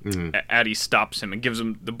where Addie stops him and gives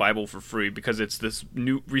him the Bible for free because it's this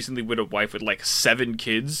new recently widowed wife with like 7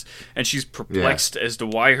 kids, and she's perplexed as to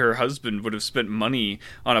why her husband would have spent money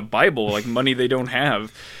on a Bible, like money they don't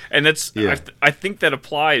have. And that's I think that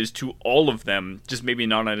applies to all of them, just maybe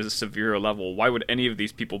not at a severe level. Why would any of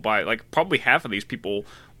these people buy? Like, probably half of these people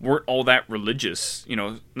weren't all that religious,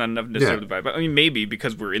 not enough necessarily to buy. But I mean, maybe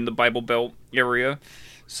because we're in the Bible Belt area,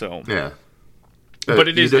 so yeah. But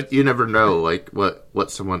it is. You never know, like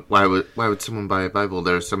what someone. Why would someone buy a Bible?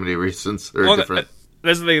 There are so many reasons. Different.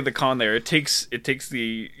 That's the thing of the con. There, it takes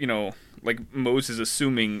the like Moses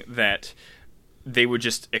assuming that they would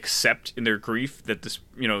just accept in their grief that this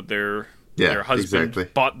their husband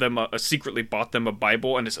bought them secretly bought them a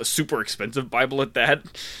Bible, and it's a super expensive Bible at that.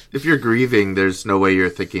 If you're grieving, there's no way you're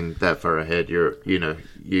thinking that far ahead.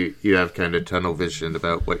 You have kind of tunnel vision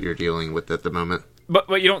about what you're dealing with at the moment.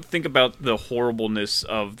 But you don't think about the horribleness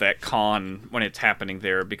of that con when it's happening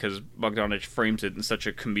there, because Bogdanovich frames it in such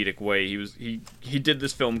a comedic way. He did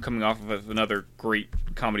this film coming off of another great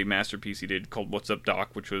comedy masterpiece he did called What's Up,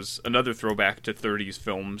 Doc, which was another throwback to 30s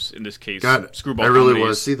films, in this case, screwball comedies. I really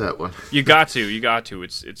want to see that one. You got to.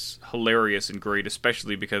 It's hilarious and great,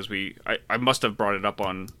 especially because I must have brought it up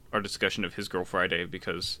on our discussion of His Girl Friday,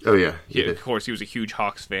 because of course he was a huge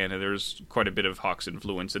Hawks fan, and there's quite a bit of Hawks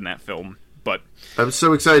influence in that film. But I'm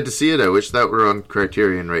so excited to see it. I wish that were on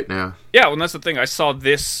Criterion right now. Yeah, well, that's the thing. I saw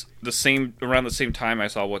this around the same time I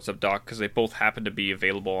saw What's Up, Doc, because they both happened to be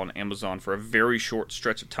available on Amazon for a very short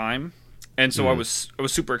stretch of time. And so I was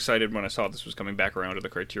super excited when I saw this was coming back around to the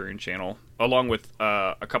Criterion channel, along with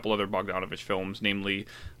a couple other Bogdanovich films, namely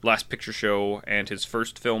Last Picture Show and his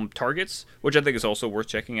first film, Targets, which I think is also worth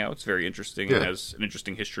checking out. It's very interesting and has an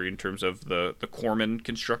interesting history in terms of the Corman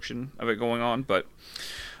construction of it going on. But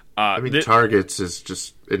Targets is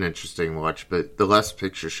just an interesting watch, but the Last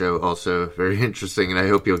Picture Show also very interesting, and I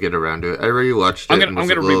hope you'll get around to it. I rewatched it and was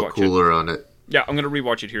a little cooler on it. Yeah, I'm going to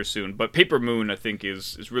rewatch it here soon. But Paper Moon, I think,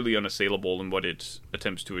 is really unassailable in what it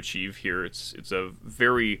attempts to achieve here. It's a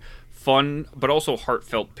very fun but also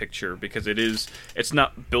heartfelt picture, because it's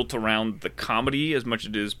not built around the comedy as much as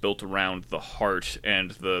it is built around the heart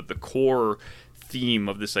and the core theme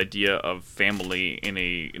of this idea of family in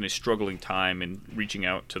a struggling time, and reaching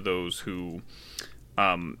out to those who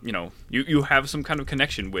you have some kind of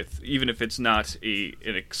connection with, even if it's not an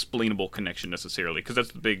explainable connection necessarily, because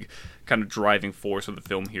that's the big kind of driving force of the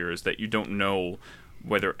film here, is that you don't know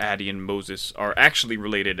whether Addie and Moses are actually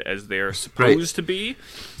related as they're supposed to be,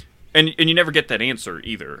 and you never get that answer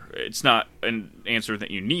either. It's not an answer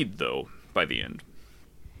that you need, though, by the end.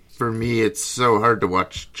 For me, it's so hard to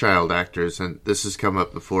watch child actors, and this has come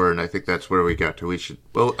up before, and I think that's where we got to.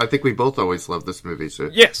 I think we both always loved this movie, so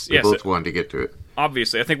we both wanted to get to it.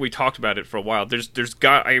 obviously, I think we talked about it for a while.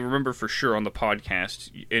 I remember for sure on the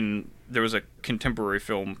podcast, there was a contemporary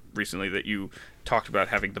film recently that you talked about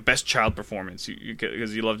having the best child performance,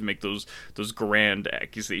 because you love to make those grand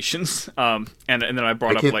accusations. And then I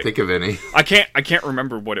brought up, I can't think of any. I can't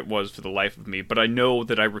remember what it was for the life of me, but I know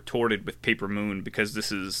that I retorted with Paper Moon, because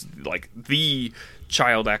this is like the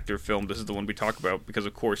child actor film. This is the one we talk about because,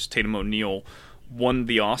 of course, Tatum O'Neal won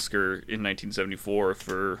the Oscar in 1974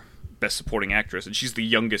 for Best Supporting Actress, and she's the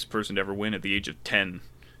youngest person to ever win at the age of 10.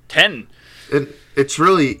 10! And it's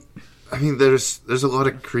really, I mean, there's a lot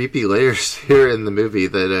of creepy layers here in the movie.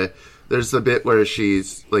 That there's the bit where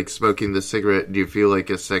she's like smoking the cigarette, and you feel like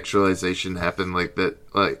a sexualization happened, like that,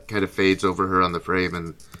 like kind of fades over her on the frame,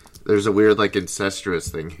 and there's a weird like incestuous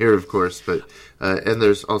thing here, of course, but and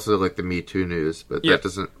there's also like the Me Too news, but that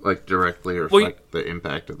doesn't like directly reflect the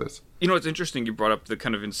impact of this. You know, it's interesting you brought up the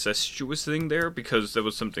kind of incestuous thing there, because that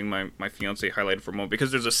was something my fiance highlighted for a moment,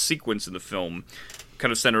 because there's a sequence in the film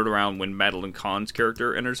kind of centered around when Madeline Kahn's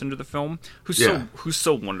character enters into the film, who's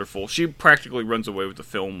so wonderful. She practically runs away with the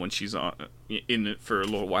film when she's in it for a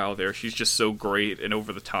little while there. She's just so great and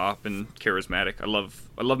over the top and charismatic. I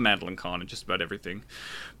love Madeline Kahn and just about everything.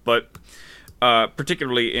 But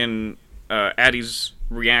particularly in Addie's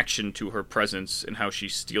reaction to her presence and how she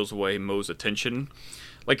steals away Moe's attention,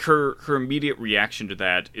 like her immediate reaction to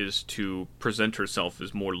that is to present herself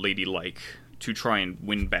as more ladylike, to try and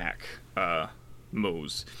win back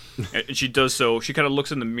Moe's. And she does so. She kind of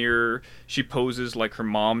looks in the mirror. She poses like her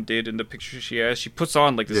mom did in the picture she has. She puts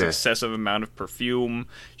on like this excessive amount of perfume.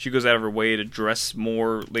 She goes out of her way to dress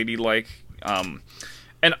more ladylike.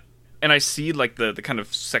 And I see like the kind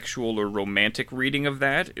of sexual or romantic reading of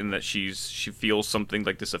that, in that she feels something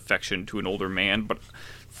like this affection to an older man. But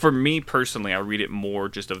for me personally, I read it more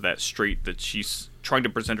just of that straight, that she's trying to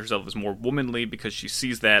present herself as more womanly because she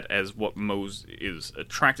sees that as what Mose is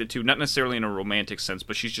attracted to, not necessarily in a romantic sense,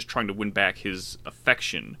 but she's just trying to win back his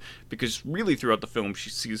affection, because really throughout the film she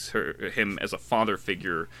sees him as a father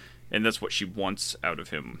figure, and that's what she wants out of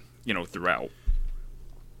him, throughout.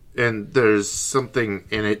 And there's something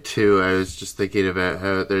in it too. I was just thinking about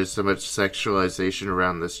how there's so much sexualization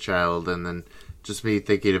around this child, and then just me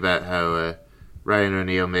thinking about how Ryan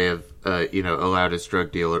O'Neal may have allowed his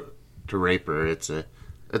drug dealer to rape her. It's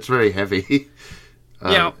very heavy.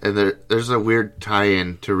 And there's a weird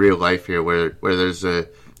tie-in to real life here, where there's a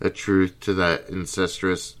truth to that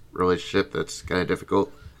incestuous relationship that's kind of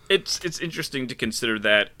difficult. It's interesting to consider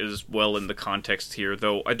that as well in the context here,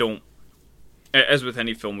 though I don't. As with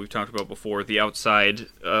any film we've talked about before, the outside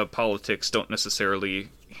politics don't necessarily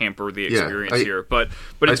hamper the experience here. But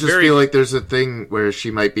it's I just feel like there's a thing where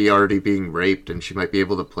she might be already being raped, and she might be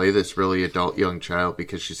able to play this really adult young child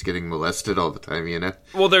because she's getting molested all the time,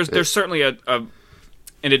 Well, there's certainly an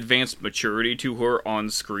advanced maturity to her on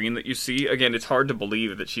screen that you see. Again, it's hard to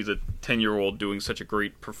believe that she's a 10-year-old doing such a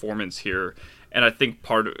great performance here. And I think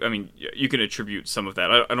you can attribute some of that.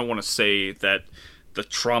 I don't want to say that the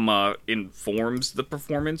trauma informs the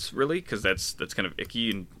performance, really, because that's kind of icky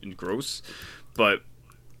and gross. But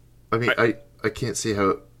I mean, I can't see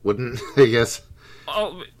how it wouldn't, I guess.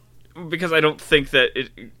 Oh, because I don't think that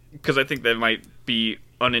because I think that might be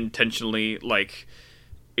unintentionally like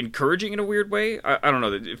encouraging in a weird way. I don't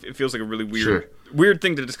know. It feels like a really weird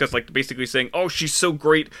thing to discuss. Like basically saying, "Oh, she's so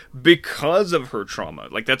great because of her trauma."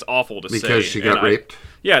 Like that's awful to say. Because she got raped.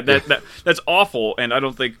 Yeah, that's awful, and I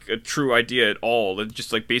don't think a true idea at all. It's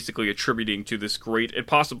just like basically attributing to this great and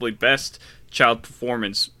possibly best child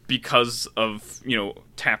performance because of,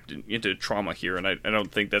 tapped into trauma here, and I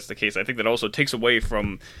don't think that's the case. I think that also takes away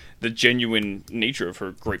from the genuine nature of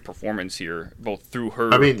her great performance here, both through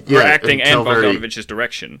her acting and Bogdanovich's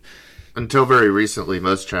direction. Until very recently,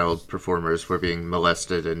 most child performers were being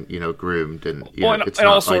molested and groomed, and it's and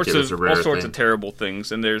not all sorts like it was a rare thing. of terrible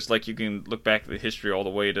things. And there's you can look back at the history all the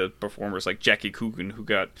way to performers like Jackie Coogan, who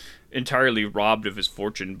got entirely robbed of his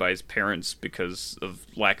fortune by his parents because of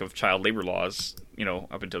lack of child labor laws.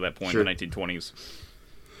 Up until that point in the 1920s.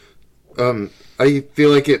 I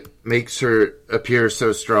feel like it makes her appear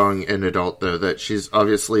so strong and adult, though, that she's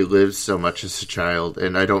obviously lived so much as a child,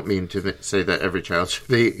 and I don't mean to say that every child should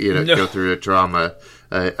be, go through a trauma.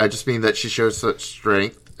 I just mean that she shows such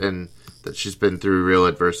strength, and that she's been through real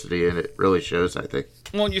adversity, and it really shows, I think.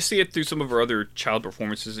 Well, you see it through some of her other child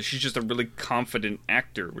performances. She's just a really confident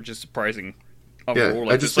actor, which is surprising.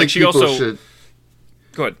 I just think people should...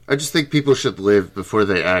 Go ahead. I just think people should live before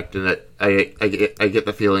they act, and I get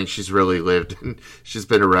the feeling she's really lived, and she's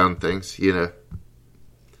been around things, Yeah.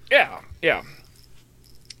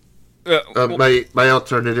 My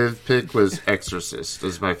alternative pick was Exorcist. It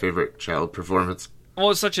was my favorite child performance. Well,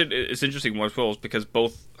 it's interesting one as well because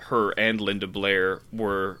both her and Linda Blair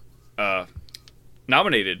were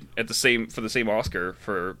nominated for the same Oscar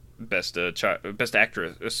for best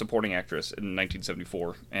actress, supporting actress in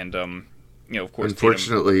 1974, and of course,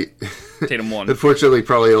 Tatum won. Unfortunately,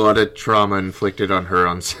 probably a lot of trauma inflicted on her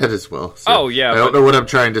on set as well. So I don't know what I'm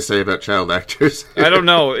trying to say about child actors. I don't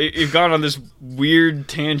know. You've gone on this weird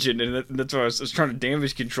tangent, and that's why I was trying to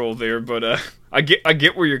damage control there. But I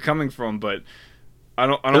get where you're coming from, but I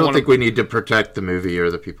don't think we need to protect the movie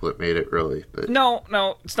or the people that made it, really. But no,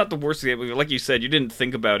 it's not the worst thing. Like you said, you didn't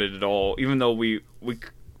think about it at all, even though we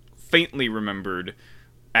faintly remembered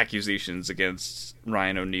accusations against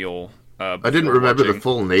Ryan O'Neal. I didn't remember the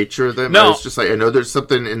full nature of them. No. I was just like, I know there's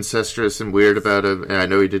something incestuous and weird about him, and I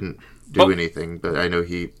know he didn't do anything, but I know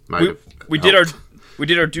he might have. We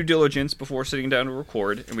did our due diligence before sitting down to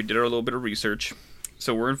record, and we did our little bit of research.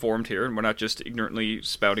 So we're informed here, and we're not just ignorantly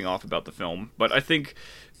spouting off about the film. But I think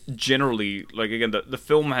generally, like again, the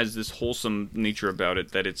film has this wholesome nature about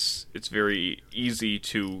it that it's very easy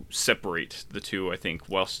to separate the two. I think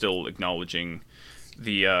while still acknowledging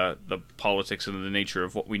the politics and the nature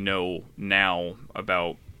of what we know now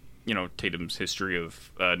about Tatum's history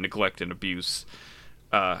of neglect and abuse,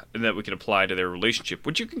 and that we can apply to their relationship,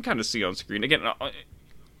 which you can kind of see on screen again.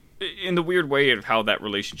 In the weird way of how that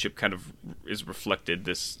relationship kind of is reflected,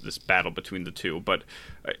 this battle between the two. But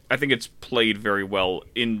I think it's played very well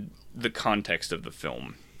in the context of the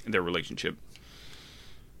film, their relationship.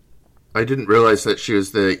 I didn't realize that she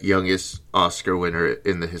was the youngest Oscar winner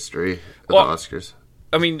in the history of the Oscars.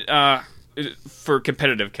 I mean, for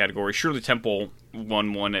competitive category, Shirley Temple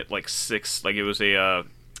won one at like 6. Like it was it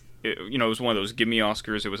was one of those gimme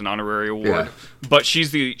Oscars. It was an honorary award, yeah. But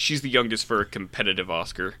she's the youngest for a competitive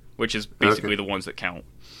Oscar, which is basically the ones that count.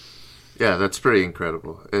 Yeah, that's pretty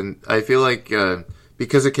incredible. And I feel like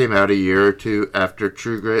because it came out a year or two after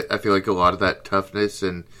True Grit, I feel like a lot of that toughness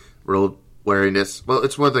and world wariness. Well,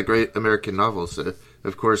 it's one of the great American novels. So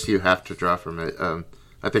of course, you have to draw from it.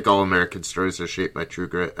 I think all American stories are shaped by True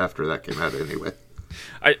Grit after that came out anyway.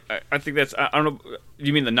 I think that's... I don't know...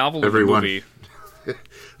 You mean the novel or the movie?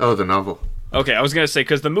 Oh, the novel. Okay, I was going to say,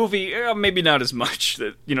 because the movie, maybe not as much.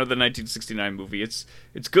 The 1969 movie. It's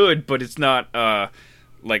good, but it's not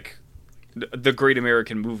like the great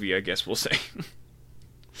American movie, I guess we'll say.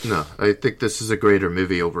 No, I think this is a greater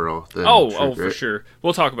movie overall than True Grit. For sure.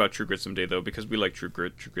 We'll talk about True Grit someday, though, because we like True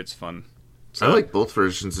Grit. True Grit's fun. So. I like both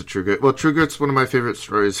versions of True Grit. Well, True Grit's one of my favorite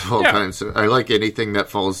stories of all time, so I like anything that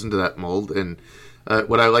falls into that mold. And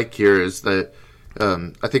what I like here is that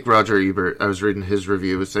I think Roger Ebert, I was reading his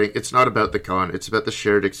review, was saying it's not about the con, it's about the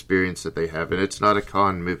shared experience that they have, and it's not a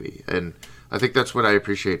con movie. And I think that's what I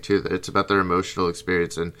appreciate, too, that it's about their emotional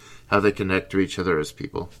experience and how they connect to each other as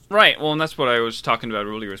people. Right, well, and that's what I was talking about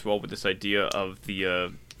earlier as well with this idea of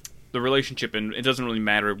the relationship, and it doesn't really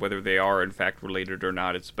matter whether they are in fact related or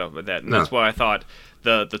not. It's about that, and that's why I thought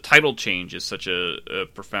the title change is such a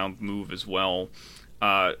profound move as well.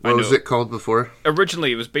 What was it called before?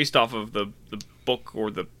 Originally, it was based off of the book or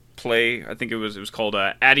the play. I think it was called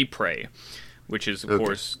Addie Pray, which is of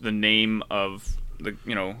course the name of the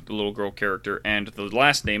little girl character and the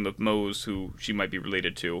last name of Mose, who she might be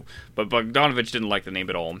related to. But Bogdanovich didn't like the name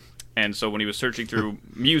at all. And so when he was searching through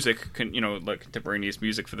music, like contemporaneous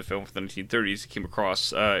music for the film for the 1930s, he came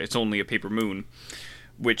across It's Only a Paper Moon,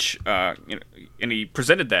 which, and he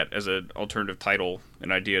presented that as an alternative title,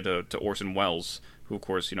 an idea to Orson Welles, who, of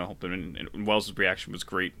course, helped him, and Welles' reaction was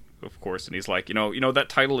great, of course, and he's like, that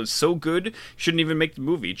title is so good, you shouldn't even make the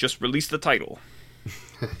movie, just release the title.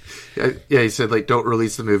 Yeah, he said, don't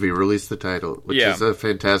release the movie, release the title, which is a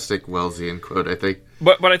fantastic Wellesian quote, I think.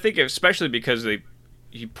 But I think especially because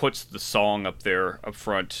he puts the song up there up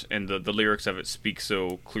front, and the lyrics of it speak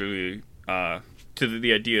so clearly to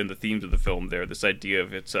the idea and the themes of the film there. This idea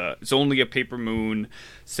of it's only a paper moon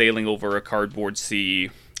sailing over a cardboard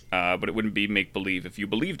sea, but it wouldn't be make-believe if you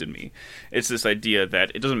believed in me. It's this idea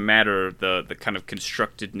that it doesn't matter the kind of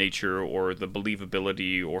constructed nature or the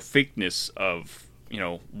believability or fakeness of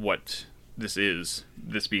what this is,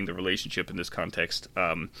 this being the relationship in this context.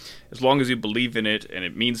 As long as you believe in it and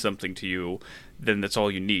it means something to you, then that's all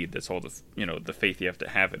you need. That's all the faith you have to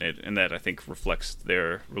have in it, and that I think reflects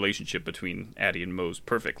their relationship between Addie and Mose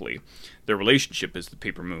perfectly. Their relationship is the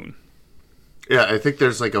paper moon. Yeah, I think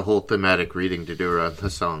there's a whole thematic reading to do around the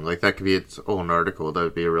song. That could be its own article. That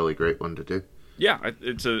would be a really great one to do. Yeah, I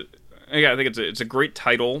think it's a great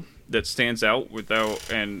title that stands out with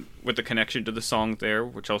the connection to the song there,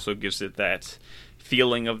 which also gives it that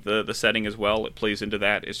feeling of the setting as well. It plays into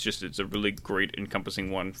that. It's a really great encompassing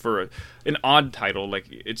one for an odd title. Like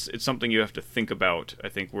it's something you have to think about, I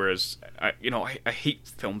think. Whereas I hate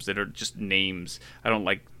films that are just names. I don't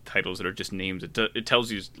like titles that are just names. It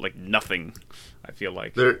tells you like nothing, I feel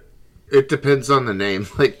like. It depends on the name.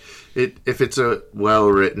 Like, if it's a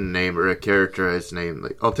well-written name or a characterized name,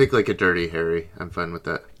 like I'll take like a Dirty Harry. I'm fine with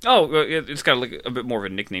that. Oh, it's got like a bit more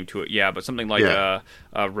of a nickname to it, yeah. But something like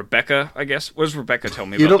Rebecca, I guess. What does Rebecca tell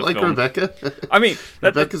me? You about don't like film? Rebecca? I mean,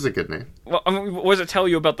 Rebecca's a good name. Well, I mean, what does it tell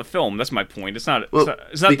you about the film? That's my point. It's not. Well,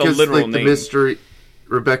 it's not the literal like, name. The mystery.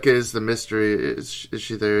 Rebecca is the mystery. Is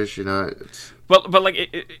she there? Is she not? But like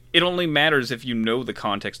it only matters if you know the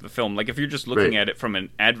context of the film. Like if you're just looking at it from an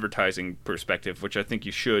advertising perspective, which I think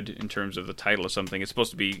you should in terms of the title of something. It's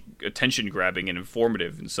supposed to be attention grabbing and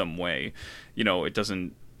informative in some way. It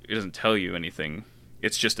doesn't tell you anything.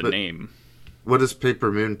 It's just a name. What does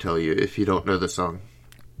Paper Moon tell you if you don't know the song?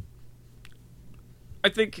 I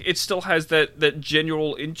think it still has that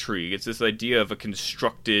general intrigue. It's this idea of a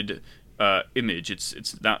constructed image.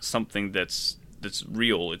 It's not something that's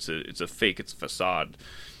real. It's a fake. It's a facade.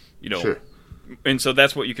 Sure. And so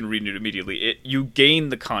that's what you can read into it immediately. You gain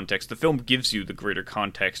the context. The film gives you the greater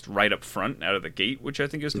context right up front, out of the gate, which I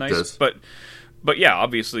think is nice. Does. But yeah,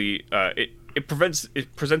 obviously, it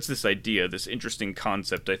presents this idea, this interesting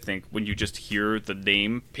concept. I think when you just hear the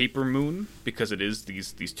name Paper Moon, because it is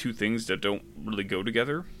these two things that don't really go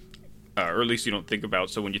together. Or at least you don't think about.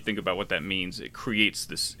 So when you think about what that means, it creates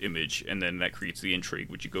this image, and then that creates the intrigue,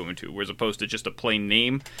 which you go into. Whereas opposed to just a plain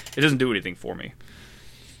name, it doesn't do anything for me.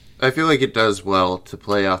 I feel like it does well to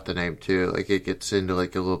play off the name too. Like it gets into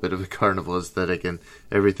like a little bit of a carnival aesthetic, and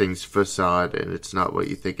everything's facade, and it's not what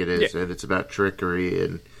you think it is, and it's about trickery,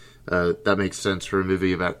 and that makes sense for a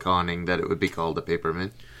movie about conning that it would be called a Paper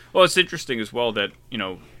Moon. Well, it's interesting as well that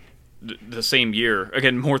the same year,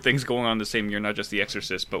 again, more things going on the same year, not just The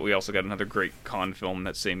Exorcist, but we also got another great con film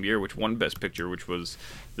that same year, which won Best Picture, which was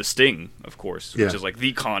The Sting, of course, which is like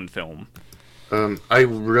the con film. I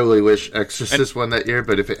really wish Exorcist won that year,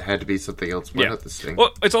 but if it had to be something else, why not The Sting?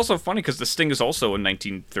 Well, it's also funny because The Sting is also a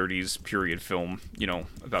 1930s period film,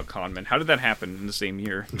 about con men. How did that happen in the same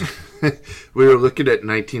year? We were looking at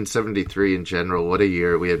 1973 in general. What a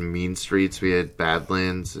year. We had Mean Streets, we had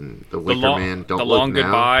Badlands, and The Wicker Man, Don't Look Now. The Long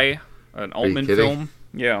Goodbye, an Altman film.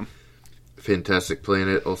 Yeah. Fantastic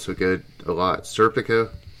Planet, also good. A lot.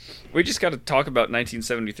 Serpico. We just got to talk about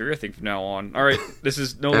 1973, I think, from now on. All right, this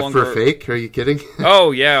is no F longer... for Fake? Are you kidding?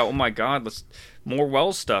 Oh, yeah. Oh, my God. More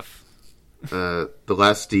Wells stuff. The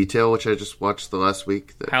Last Detail, which I just watched the last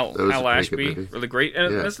week. Hal Ashby, really great.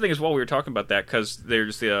 And that's the thing as well, we were talking about that, because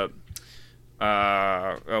there's the...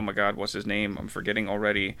 oh, my God, what's his name? I'm forgetting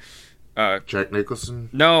already. Jack Nicholson?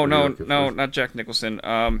 No, not Jack Nicholson.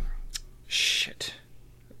 Shit.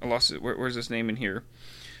 I lost it. Where's his name in here?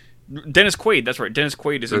 Dennis Quaid, that's right. Dennis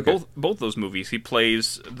Quaid is in both those movies. He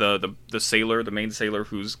plays the sailor, the main sailor,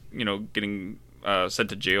 who's getting sent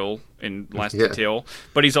to jail in Last Detail.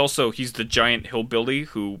 But he's the giant hillbilly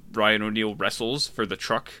who Ryan O'Neal wrestles for the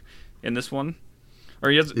truck in this one.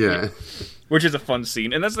 Which is a fun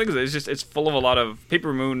scene, and that's the thing. It's full of a lot of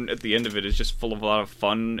Paper Moon. At the end of it is just full of a lot of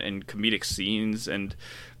fun and comedic scenes, and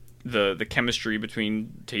the chemistry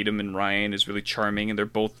between Tatum and Ryan is really charming, and they're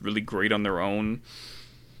both really great on their own.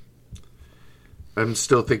 I'm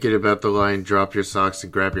still thinking about the line, drop your socks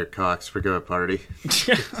and grab your cocks, for go a party.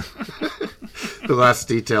 The Last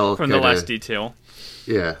Detail. From The Last Detail.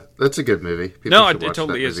 Yeah, that's a good movie. It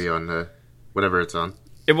totally is. Movie on whatever it's on.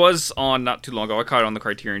 It was on not too long ago. I caught it on the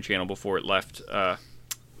Criterion channel before it left.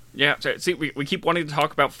 See, we keep wanting to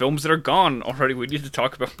talk about films that are gone already. We need to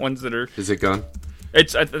talk about ones that are... Is it gone? I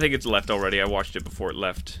think it's left already. I watched it before it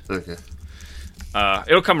left. Okay.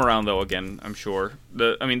 It'll come around, though, again, I'm sure.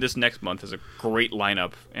 This next month is a great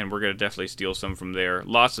lineup, and we're going to definitely steal some from there.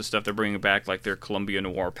 Lots of stuff they're bringing back, like their Columbia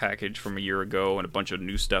Noir package from a year ago, and a bunch of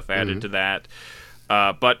new stuff added to that.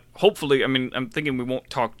 But hopefully, I'm thinking we won't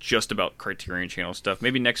talk just about Criterion Channel stuff.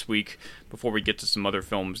 Maybe next week, before we get to some other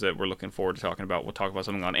films that we're looking forward to talking about, we'll talk about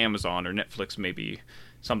something on Amazon or Netflix, maybe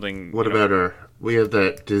something... What about we have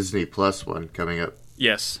that Disney Plus one coming up.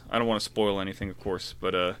 Yes, I don't want to spoil anything, of course,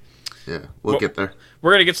 but... Yeah, we'll get there.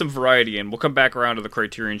 We're going to get some variety in. We'll come back around to the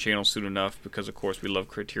Criterion channel soon enough because, of course, we love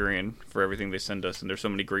Criterion for everything they send us, and there's so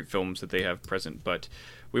many great films that they have present, but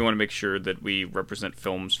we want to make sure that we represent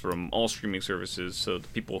films from all streaming services so the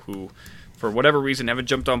people who, for whatever reason, haven't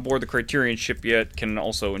jumped on board the Criterion ship yet can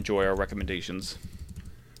also enjoy our recommendations.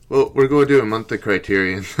 Well, we're going to do a month of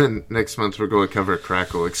Criterion, and next month we're going to cover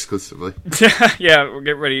Crackle exclusively. Yeah, we'll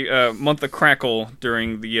get ready. Month of Crackle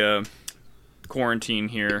during the quarantine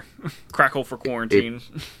here. Crackle for quarantine.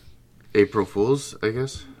 April Fools, I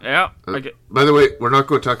guess? Yeah. By the way, we're not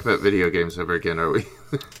going to talk about video games ever again, are we?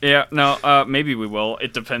 Yeah, no, maybe we will.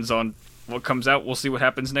 It depends on what comes out. We'll see what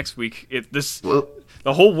happens next week. The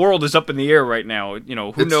whole world is up in the air right now. You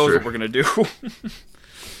know, who knows what we're going to do.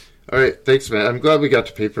 All right, thanks, man. I'm glad we got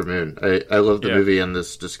to Paper Moon. I love the movie and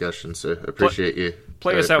this discussion, so I appreciate you.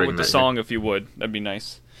 Play us out with the song if you would. That'd be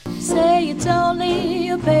nice. Say it's only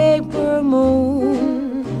a paper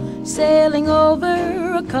moon sailing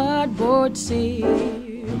over a cardboard sea,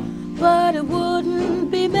 but it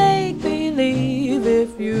wouldn't be make-believe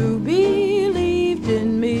if you believed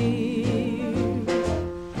in me.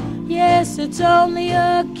 Yes, it's only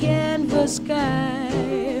a canvas sky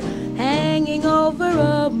hanging over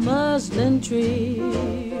a muslin tree,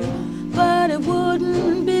 but it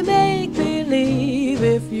wouldn't be make-believe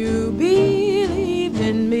if you believed